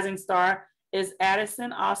next rising star is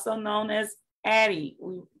Addison, also known as Addie.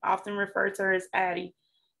 We often refer to her as Addie.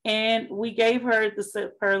 And we gave her the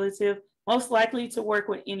superlative, most likely to work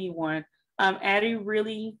with anyone. Addie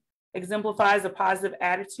really exemplifies a positive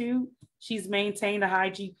attitude. She's maintained a high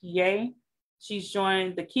GPA. She's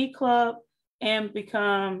joined the Key Club and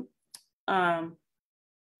become a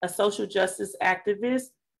social justice activist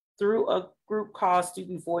through a group called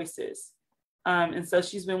Student Voices. And so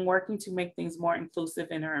she's been working to make things more inclusive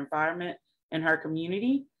in her environment and her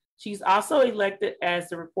community. She's also elected as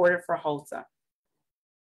the reporter for HOTA.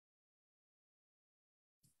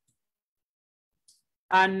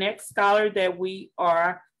 Our next scholar that we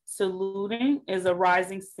are saluting is a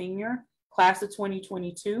rising senior, class of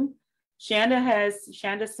 2022.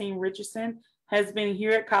 Shanda Seen Richardson has been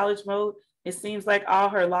here at CollegeMode it seems like all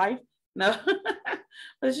her life. No,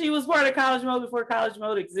 but she was part of CollegeMode before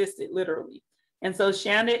CollegeMode existed, literally. And so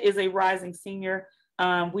Shanda is a rising senior.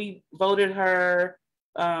 We voted her,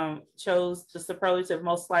 chose the superlative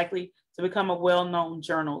most likely to become a well-known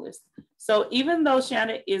journalist. So even though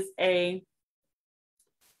Shanda is a,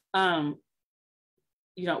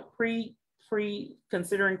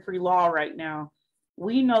 considering pre-law right now,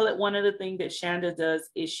 we know that one of the things that Shanda does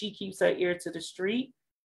is she keeps her ear to the street,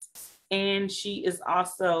 and she is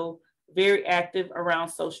also very active around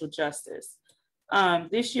social justice.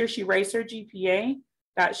 This year, she raised her GPA,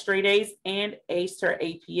 got straight A's, and aced her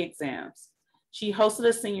AP exams. She hosted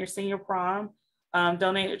a senior prom,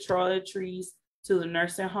 donated toiletries to the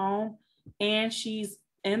nursing home, and she's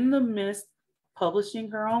in the midst of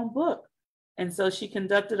publishing her own book. And so she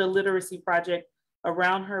conducted a literacy project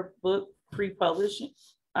around her book pre-publishing.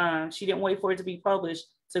 She didn't wait for it to be published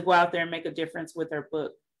to go out there and make a difference with her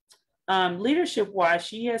book. Leadership-wise,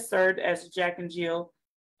 she has served as Jack and Jill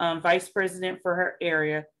vice president for her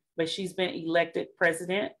area, but she's been elected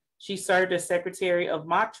president. She served as secretary of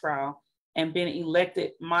mock trial and been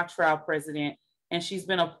elected mock trial president, and she's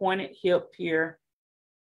been appointed HIP peer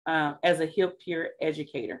as a HIP peer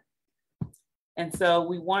educator. And so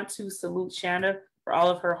we want to salute Shanda for all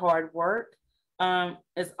of her hard work.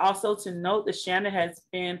 It's also to note that Shanda has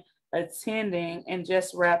been attending and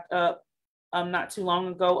just wrapped up not too long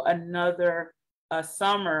ago another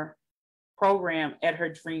summer program at her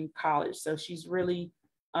dream college. So she's really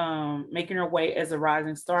making her way as a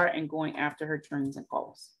rising star and going after her dreams and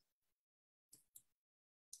goals.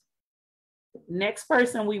 Next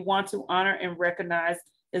person we want to honor and recognize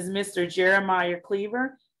is Mr. Jeremiah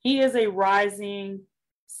Cleaver. He is a rising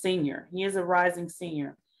senior.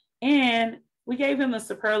 And we gave him the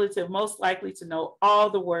superlative most likely to know all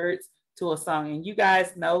the words to a song. And you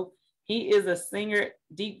guys know he is a singer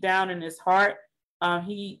deep down in his heart.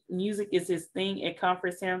 Music is his thing. It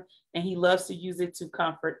comforts him, and he loves to use it to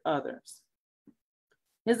comfort others.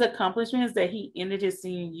 His accomplishment is that he ended his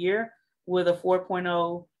senior year with a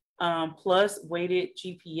 4.0 plus weighted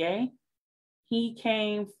GPA. He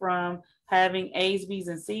came from having A's, B's,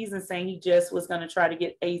 and C's and saying he just was going to try to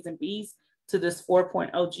get A's and B's to this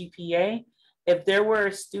 4.0 GPA. If there were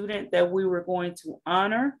a student that we were going to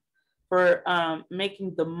honor for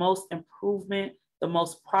making the most improvement, the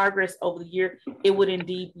most progress over the year, it would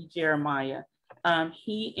indeed be Jeremiah.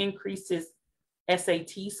 He increased his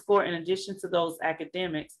SAT score in addition to those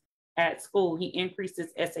academics at school. He increased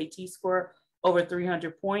his SAT score over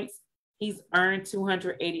 300 points. He's earned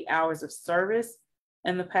 280 hours of service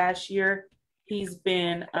in the past year. He's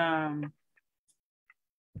been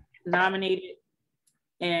nominated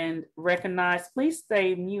and recognized. Please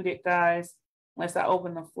stay muted, guys, unless I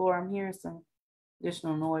open the floor. I'm hearing some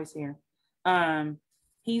additional noise here.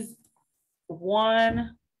 He's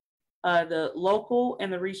won the local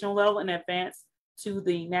and the regional level and advanced to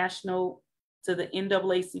the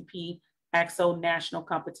NAACP AXO national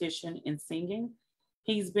competition in singing.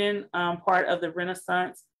 He's been part of the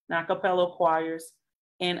Renaissance non-cappella choirs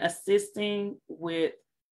and assisting with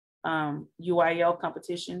UIL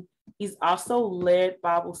competition. He's also led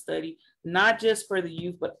Bible study, not just for the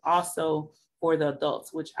youth, but also for the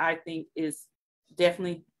adults, which I think is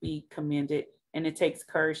definitely be commended, and it takes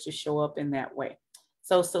courage to show up in that way.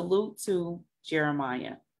 So salute to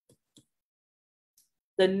Jeremiah.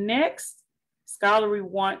 The next scholar we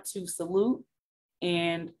want to salute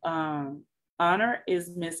and honor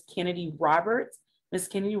is Miss Kennedy Roberts. Miss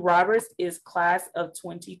Kennedy Roberts is class of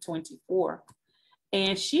 2024,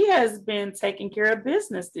 and she has been taking care of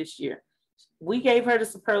business this year. We gave her the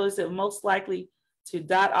superlative most likely to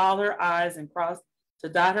dot all her I's and cross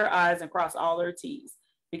all her T's,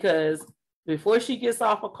 because before she gets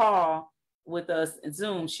off a call with us in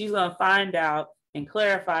Zoom, she's going to find out and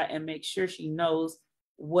clarify and make sure she knows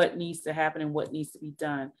what needs to happen and what needs to be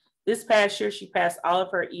done. This past year, she passed all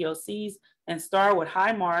of her EOCs and starred with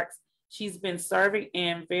high marks. She's been serving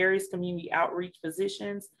in various community outreach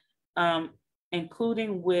positions,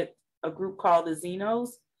 including with a group called the Zenos.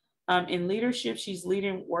 In leadership, she's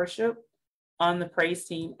leading worship on the praise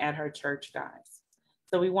team at her church, guys.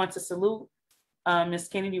 So we want to salute Miss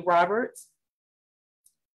Kennedy Roberts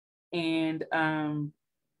and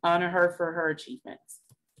honor her for her achievements.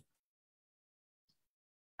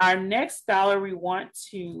 Our next scholar we want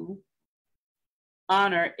to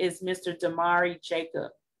honor is Mr. Damari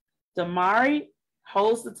Jacob. Damari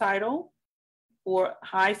holds the title for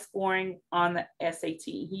high scoring on the SAT.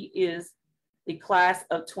 He is the class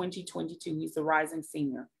of 2022. He's a rising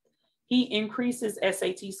senior. He increased his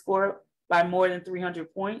SAT score by more than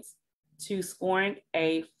 300 points to scoring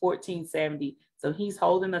a 1470. So he's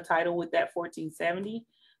holding the title with that 1470.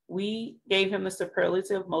 We gave him the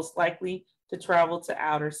superlative, most likely to travel to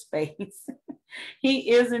outer space. He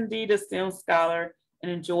is indeed a STEM scholar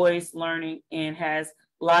and enjoys learning and has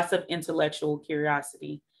lots of intellectual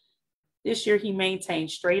curiosity. This year, he maintained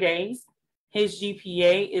straight A's. His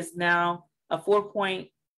GPA is now a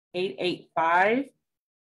 4.885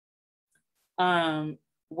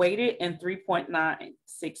 weighted and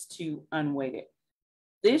 3.962 unweighted.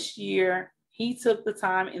 This year, he took the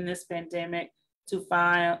time in this pandemic to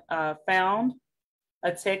found a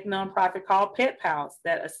tech nonprofit called Pet Pals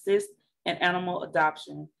that assists in animal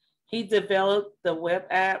adoption. He developed the web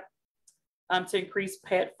app to increase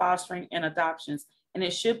pet fostering and adoptions. And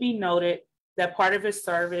it should be noted that part of his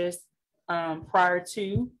service prior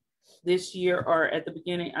to this year or at the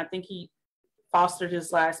beginning, I think he fostered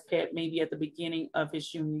his last pet maybe at the beginning of his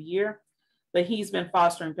junior year, but he's been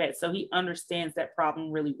fostering pets, so he understands that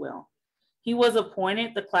problem really well. He was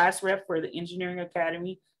appointed the class rep for the engineering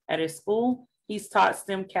academy at his school. He's taught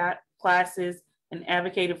STEM classes and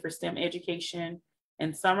advocated for STEM education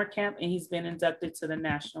in summer camp, and he's been inducted to the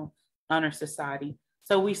National Honor Society.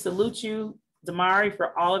 So we salute you, Damari,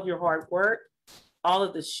 for all of your hard work, all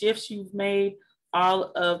of the shifts you've made,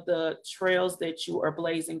 all of the trails that you are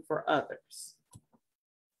blazing for others.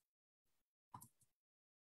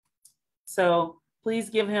 So please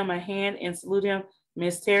give him a hand and salute him.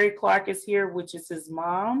 Miss Terry Clark is here, which is his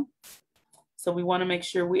mom. So we want to make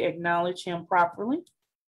sure we acknowledge him properly.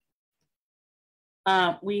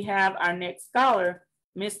 We have our next scholar,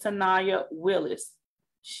 Miss Tanaya Willis.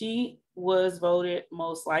 She was voted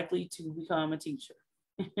most likely to become a teacher.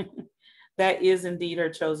 That is indeed her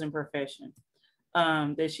chosen profession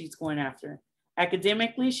that she's going after.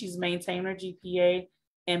 Academically, she's maintained her GPA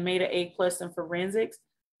and made an A+ in forensics.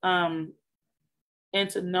 And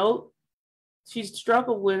to note, she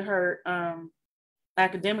struggled with her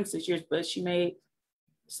academics this year, but she made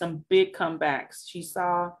some big comebacks. She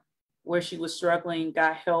saw where she was struggling,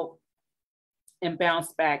 got help, and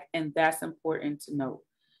bounced back, and that's important to note.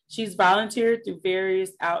 She's volunteered through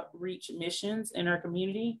various outreach missions in her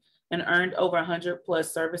community and earned over 100+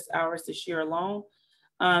 service hours this year alone.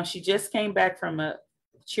 She just came back from a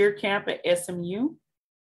cheer camp at SMU.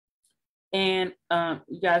 And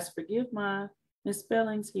you guys forgive my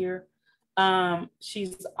misspellings here.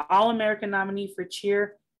 She's All-American nominee for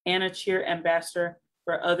cheer and a cheer ambassador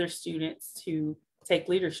for other students to take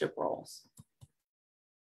leadership roles.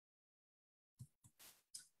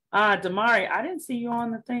 Damari, I didn't see you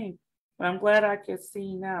on the thing, but I'm glad I could see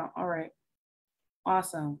you now. All right,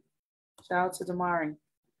 awesome. Shout out to Damari.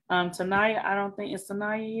 Tanaya, I don't think it's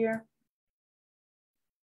Tanaya here.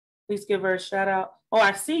 Please give her a shout out. Oh,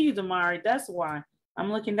 I see you, Damari. That's why.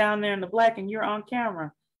 I'm looking down there in the black and you're on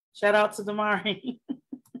camera. Shout out to Damari.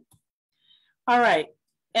 All right.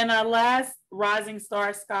 And our last Rising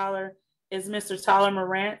Star Scholar is Mr. Tyler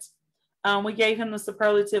Morant. We gave him the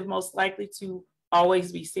superlative most likely to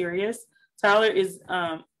always be serious. Tyler is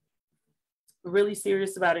really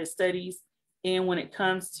serious about his studies and when it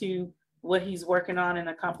comes to what he's working on and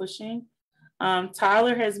accomplishing.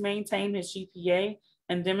 Tyler has maintained his GPA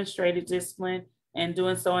and demonstrated discipline and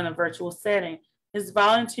doing so in a virtual setting. He's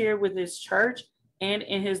volunteered with his church and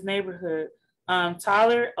in his neighborhood.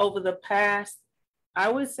 Tyler, over the past, I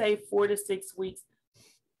would say 4 to 6 weeks,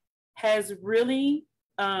 has really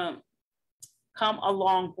come a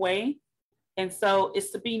long way. And so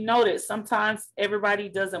it's to be noted, sometimes everybody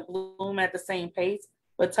doesn't bloom at the same pace,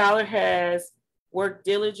 but Tyler has worked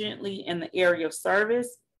diligently in the area of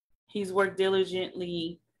service. He's worked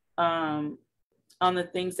diligently on the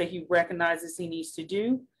things that he recognizes he needs to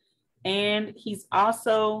do. And he's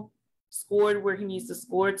also scored where he needs to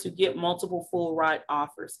score to get multiple full ride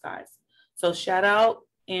offers, guys. So shout out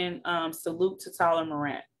and salute to Tyler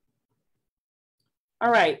Morant.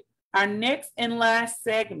 All right, our next and last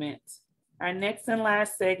segment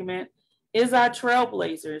is our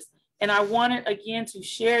Trailblazers. And I wanted again to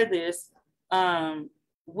share this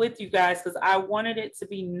with you guys because I wanted it to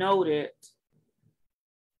be noted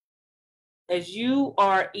as you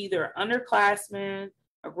are either underclassmen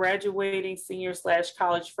or graduating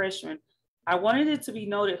senior/college freshmen. I wanted it to be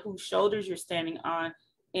noted whose shoulders you're standing on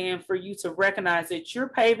and for you to recognize that you're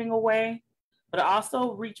paving a way, but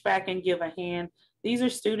also reach back and give a hand. These are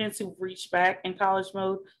students who've reached back in college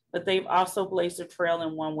mode, but they've also blazed a trail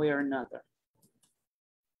in one way or another.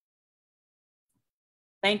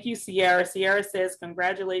 Thank you, Sierra. Sierra says,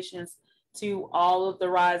 congratulations to all of the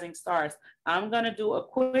rising stars. I'm going to do a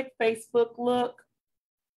quick Facebook look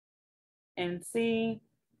and see.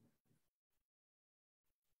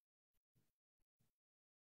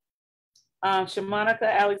 Shamanika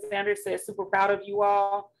Alexander says, super proud of you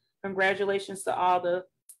all. Congratulations to all the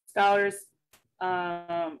scholars.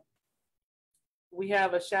 We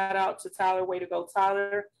have a shout out to Tyler. Way to go,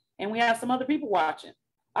 Tyler. And we have some other people watching.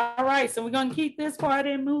 All right, so we're going to keep this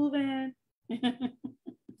party moving.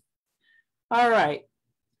 All right,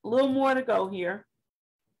 a little more to go here.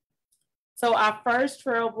 So our first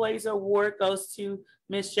Trailblazer Award goes to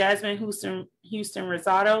Miss Jasmine Houston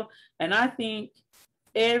Rosado. And I think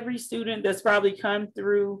every student that's probably come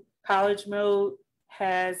through CollegeMode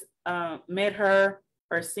has met her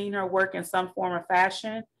or seen her work in some form or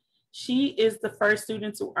fashion. She is the first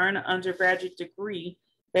student to earn an undergraduate degree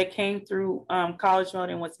that came through CollegeMode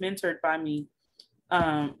and was mentored by me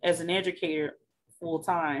as an educator full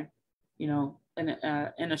time, you know, in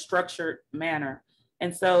a structured manner.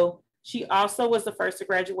 And so she also was the first to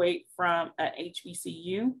graduate from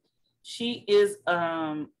HBCU. She is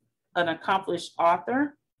an accomplished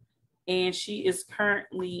author, and she is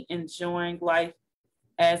currently enjoying life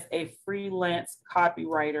as a freelance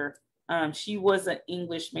copywriter. She was an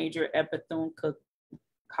English major at Bethune-Cookman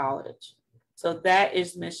College. So that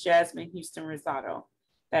is Miss Jasmine Houston Rosado.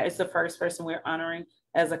 That is the first person we're honoring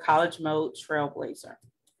as a CollegeMode Trailblazer.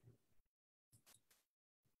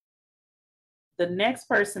 The next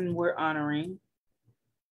person we're honoring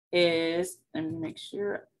is, let me make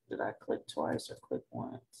sure, did I click twice or click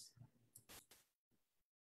once?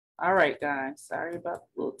 All right, guys, sorry about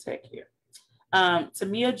the little tech here.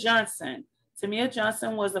 Tamia Johnson. Tamia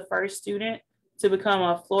Johnson was the first student to become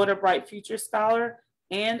a Florida Bright Future Scholar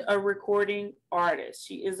and a recording artist.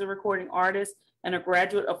 She is a recording artist and a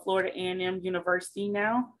graduate of Florida A&M University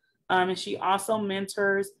now. And she also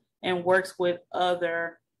mentors and works with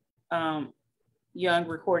other young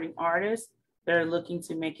recording artists that are looking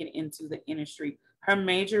to make it into the industry. Her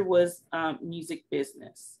major was music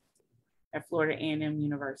business at Florida A&M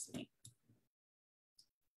University.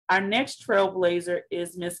 Our next Trailblazer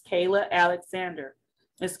is Miss Kayla Alexander.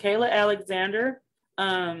 Miss Kayla Alexander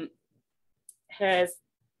has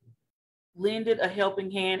lended a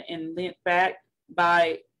helping hand and lent back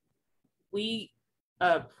by,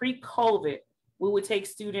 pre-COVID, we would take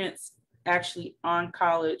students actually on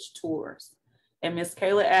college tours. And Miss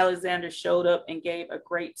Kayla Alexander showed up and gave a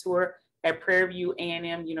great tour at Prairie View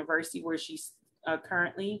A&M University, where she's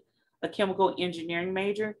currently a chemical engineering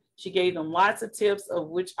major. She gave them lots of tips of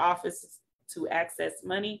which offices to access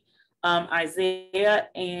money. Isaiah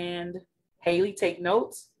and Haley take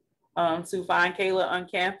notes to find Kayla on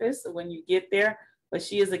campus when you get there. But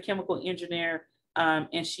she is a chemical engineer,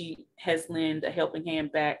 and she has lent a helping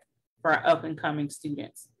hand back for our up and coming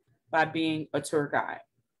students by being a tour guide.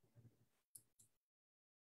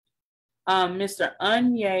 Mr.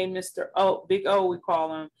 Anye, Mr. O, Big O, we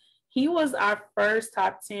call him. He was our first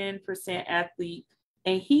top 10% athlete,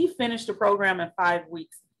 and he finished the program in 5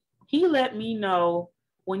 weeks. He let me know,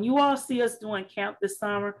 when you all see us doing camp this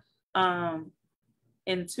summer,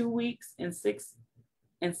 in 2 weeks, in six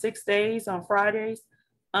days on Fridays,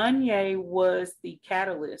 Anye was the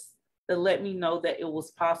catalyst that let me know that it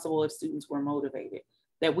was possible if students were motivated,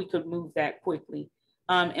 that we could move that quickly.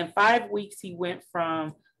 In 5 weeks, he went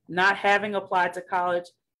from not having applied to college,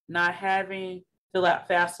 not having fill out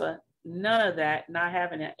FAFSA, none of that, not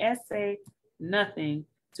having an essay, nothing,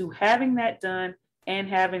 to having that done and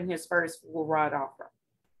having his first full ride offer.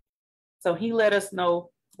 So he let us know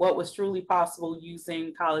what was truly possible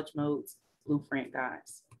using CollegeMode's blueprint,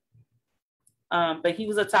 guys. But he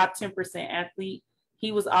was a top 10% athlete.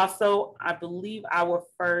 He was also, I believe, our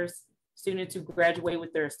first student to graduate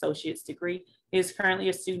with their associate's degree. He is currently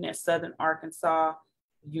a student at Southern Arkansas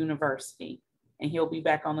University, and he'll be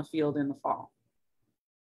back on the field in the fall.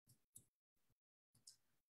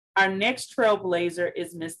 Our next Trailblazer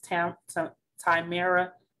is Miss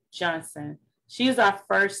Tamara Johnson. She is our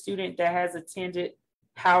first student that has attended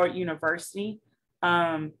Howard University.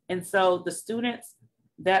 And so the students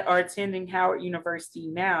that are attending Howard University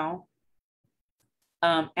now,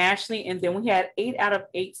 Ashley, and then we had 8 out of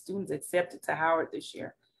 8 students accepted to Howard this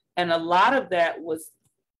year. And a lot of that was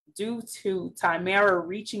due to Tamara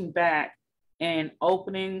reaching back and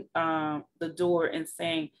opening the door and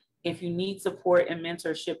saying, if you need support and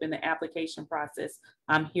mentorship in the application process,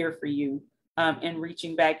 I'm here for you, and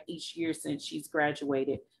reaching back each year since she's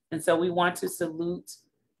graduated. And so we want to salute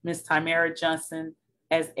Ms. Tamara Johnson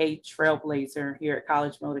as a trailblazer here at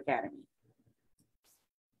CollegeMode Academy.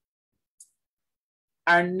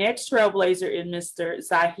 Our next trailblazer is Mr.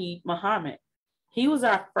 Zahid Muhammad. He was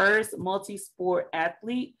our first multi-sport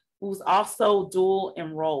athlete who was also dual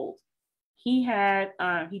enrolled. He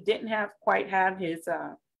didn't quite have his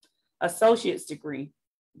associate's degree,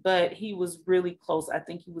 but he was really close. I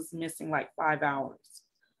think he was missing like 5 hours.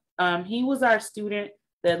 He was our student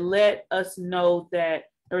that let us know that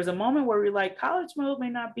there was a moment where we were like, college mode may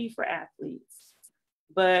not be for athletes.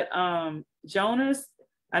 But Jonas,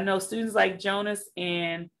 I know students like Jonas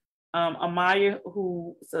and Amaya,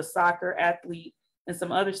 who's a soccer athlete, and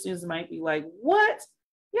some other students might be like, what?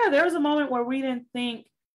 Yeah, there was a moment where we didn't think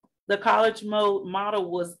the college mode model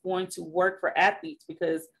was going to work for athletes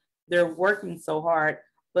because they're working so hard.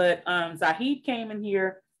 But Zahid came in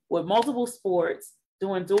here with multiple sports,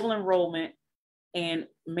 doing dual enrollment, and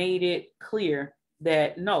made it clear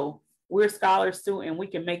that no, we're scholars too, and we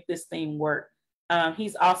can make this thing work.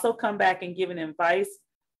 He's also come back and given advice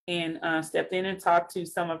and stepped in and talked to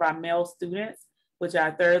some of our male students, which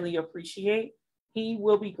I thoroughly appreciate. He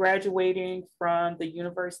will be graduating from the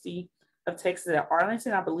University of Texas at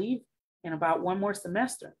Arlington, I believe, in about one more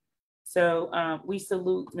semester. So we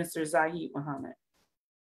salute Mr. Zahid Muhammad.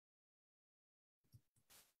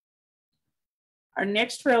 Our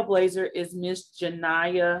next trailblazer is Miss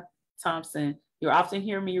Janaya Thompson. You often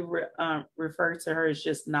hear me refer to her as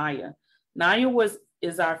just Naya. Naya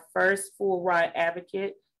is our first full ride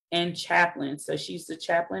advocate and chaplain. So she's the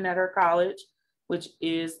chaplain at her college, which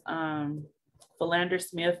is Philander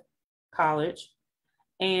Smith College.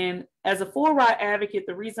 And as a full ride advocate,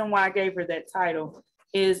 the reason why I gave her that title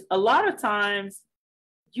is a lot of times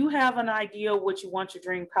you have an idea of what you want your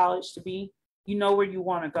dream college to be. You know where you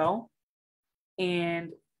want to go.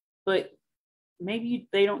 But maybe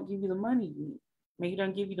they don't give you the money you need. Maybe they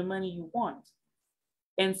don't give you the money you want.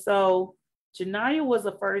 And so Janaya was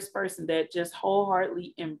the first person that just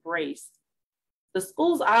wholeheartedly embraced. The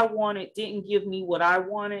schools I wanted didn't give me what I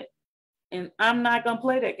wanted, and I'm not gonna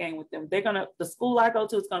play that game with them. The school I go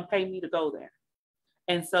to is gonna pay me to go there.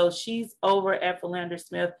 And so she's over at Philander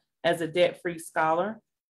Smith as a debt-free scholar,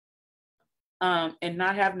 and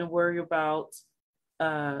not having to worry about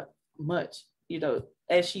much. You know,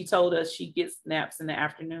 as she told us, she gets naps in the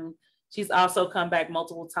afternoon. She's also come back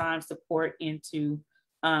multiple times to pour into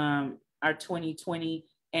our 2020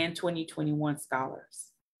 and 2021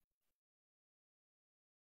 scholars.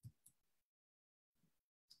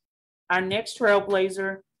 Our next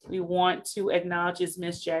trailblazer we want to acknowledge is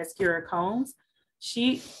Miss Jaskira Combs.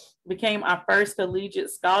 She became our first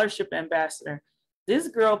collegiate scholarship ambassador. This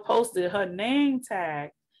girl posted her name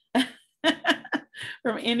tag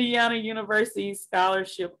from Indiana University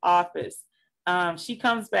Scholarship Office. She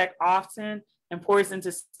comes back often and pours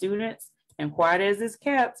into students, and quiet as is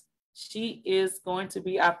kept, she is going to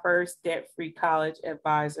be our first debt-free college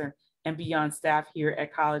advisor and be on staff here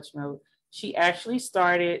at CollegeMode. She actually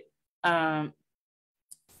started a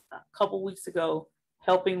couple weeks ago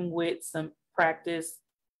helping with some practice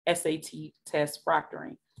SAT test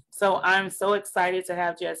proctoring. So I'm so excited to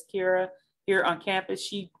have Jaskira here on campus.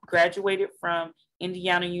 She graduated from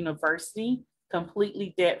Indiana University,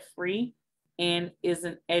 completely debt-free, and is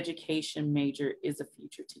an education major, is a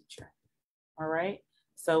future teacher. All right.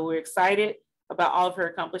 So we're excited about all of her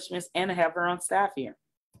accomplishments and to have her on staff here.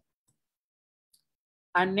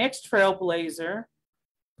 Our next trailblazer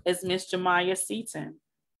is Miss Jemiah Seaton.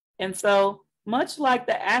 And so much like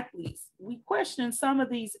the athletes, we questioned some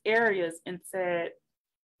of these areas and said,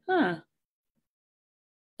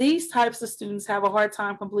 these types of students have a hard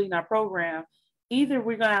time completing our program. Either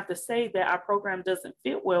we're going to have to say that our program doesn't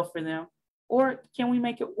fit well for them, or can we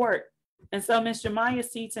make it work? And so Miss Jemiah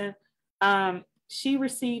Seaton, she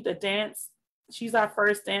received a dance. She's our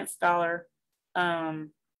first dance scholar,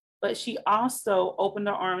 but she also opened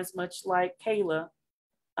her arms, much like Kayla.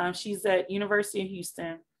 She's at University of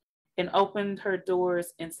Houston, and opened her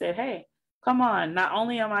doors and said, hey, come on, not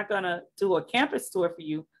only am I going to do a campus tour for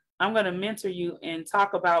you, I'm going to mentor you and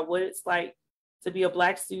talk about what it's like to be a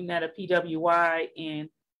Black student at a PWI and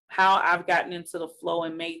how I've gotten into the flow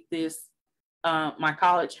and made this my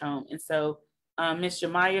college home. And so Miss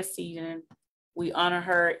Jemiah Seaton, we honor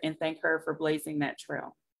her and thank her for blazing that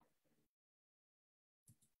trail.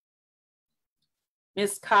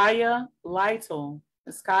 Miss Kaya Lytle.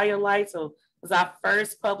 Miss Kaya Lytle was our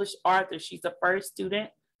first published author. She's the first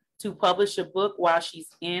student to publish a book while she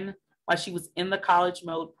was in the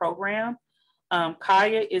CollegeMode program.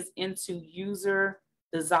 Kaya is into user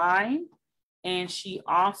design, and she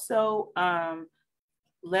also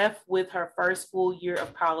left with her first full year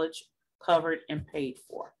of college covered and paid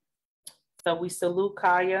for. So we salute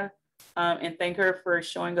Kaya and thank her for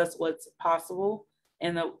showing us what's possible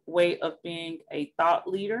in the way of being a thought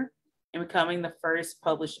leader and becoming the first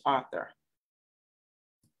published author.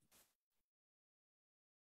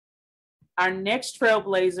 Our next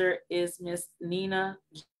trailblazer is Miss Nina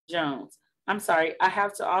Jones. I'm sorry, I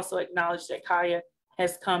have to also acknowledge that Kaya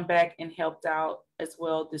has come back and helped out as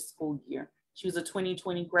well this school year. She was a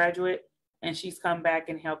 2020 graduate, and she's come back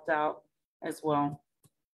and helped out as well.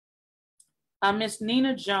 Miss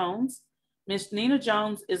Nina Jones. Miss Nina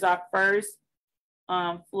Jones is our first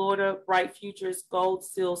Florida Bright Futures Gold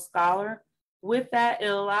Seal Scholar. With that, it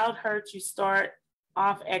allowed her to start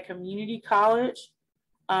off at community college,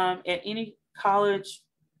 at any college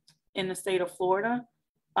in the state of Florida.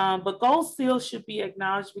 But Gold Seal should be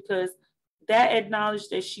acknowledged because that acknowledged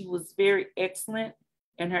that she was very excellent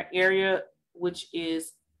in her area, which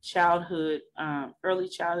is childhood, early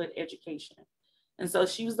childhood education. And so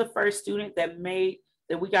she was the first student that we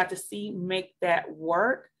got to see make that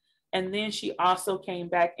work. And then she also came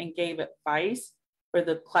back and gave advice for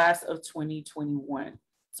the class of 2021.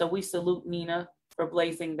 So we salute Nina for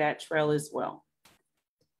blazing that trail as well.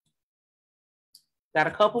 Got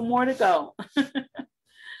a couple more to go.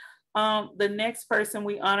 The next person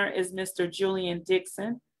we honor is Mr. Julian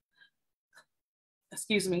Dixon.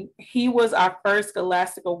 Excuse me. He was our first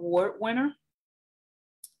Scholastic Award winner.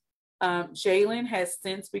 Jalen has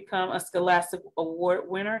since become a Scholastic Award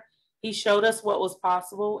winner. He showed us what was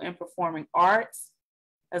possible in performing arts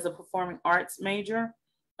as a performing arts major,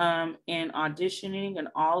 and auditioning and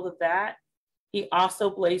all of that. He also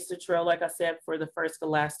blazed the trail, like I said, for the first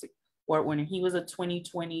Scholastic Award winner. He was a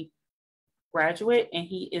 2020 graduate, and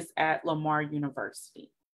he is at Lamar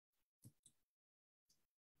University.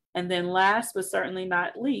 And then last but certainly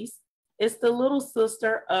not least, it's the little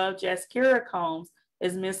sister of Jaskira Combs,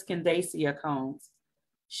 is Miss Candacia Combs.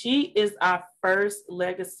 She is our first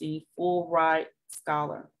legacy full ride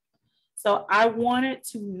scholar. So I wanted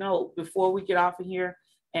to note before we get off of here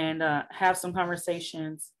and have some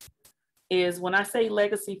conversations is when I say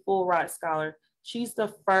legacy full ride scholar, she's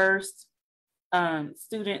the first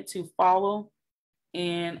student to follow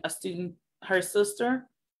in a student, her sister,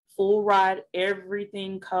 full ride,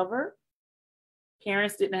 everything covered.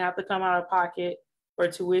 Parents didn't have to come out of pocket for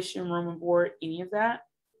tuition, room and board, any of that.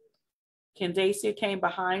 Candacia came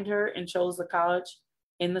behind her and chose a college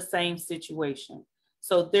in the same situation.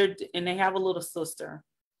 So they have a little sister.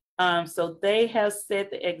 So they have set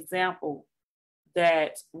the example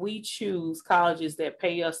that we choose colleges that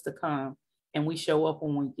pay us to come and we show up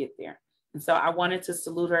when we get there. And so I wanted to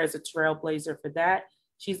salute her as a trailblazer for that.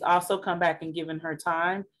 She's also come back and given her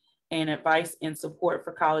time and advice and support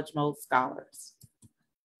for CollegeMode scholars.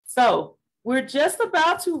 So we're just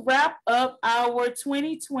about to wrap up our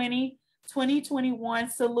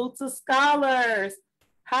 2020-2021 Salute to Scholars.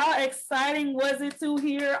 How exciting was it to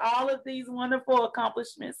hear all of these wonderful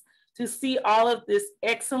accomplishments, to see all of this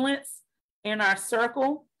excellence in our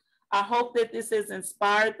circle? I hope that this has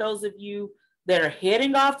inspired those of you that are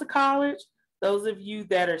heading off to college, those of you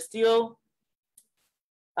that are still,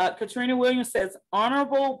 Katrina Williams says,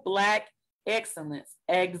 honorable Black excellence.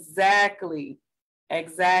 Exactly. I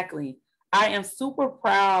am super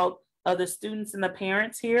proud of the students and the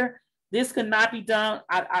parents here. This could not be done.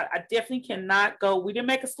 I definitely cannot go. We didn't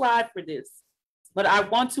make a slide for this, but I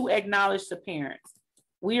want to acknowledge the parents.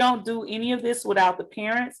 We don't do any of this without the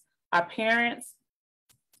parents. Our parents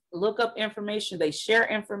look up information, they share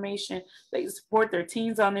information, they support their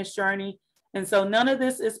teens on this journey. And so none of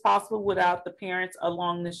this is possible without the parents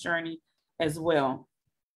along this journey as well.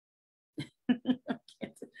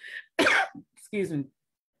 Excuse me.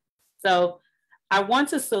 So I want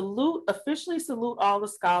to officially salute all the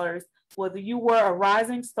scholars, whether you were a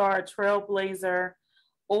rising star, trailblazer,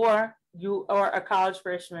 or you are a college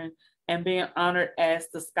freshman and being honored as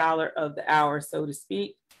the scholar of the hour, so to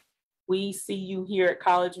speak. We see you here at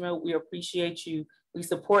CollegeMode. We appreciate you. We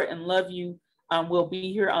support and love you. We'll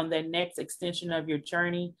be here on the next extension of your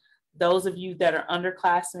journey. Those of you that are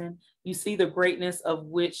underclassmen, you see the greatness of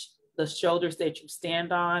which the shoulders that you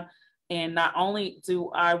stand on. And not only do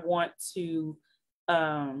I want to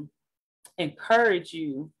encourage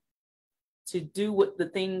you to do what the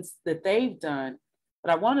things that they've done,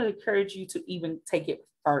 but I want to encourage you to even take it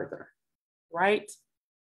further, right?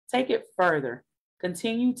 Take it further.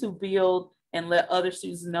 Continue to build and let other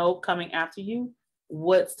students know coming after you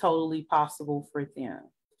what's totally possible for them.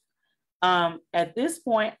 At this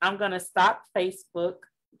point, I'm going to stop Facebook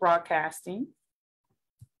broadcasting.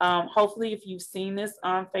 Hopefully, if you've seen this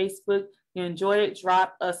on Facebook, you enjoyed it,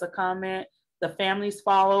 drop us a comment. The families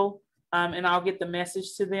follow, and I'll get the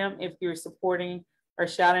message to them if you're supporting or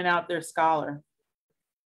shouting out their scholar.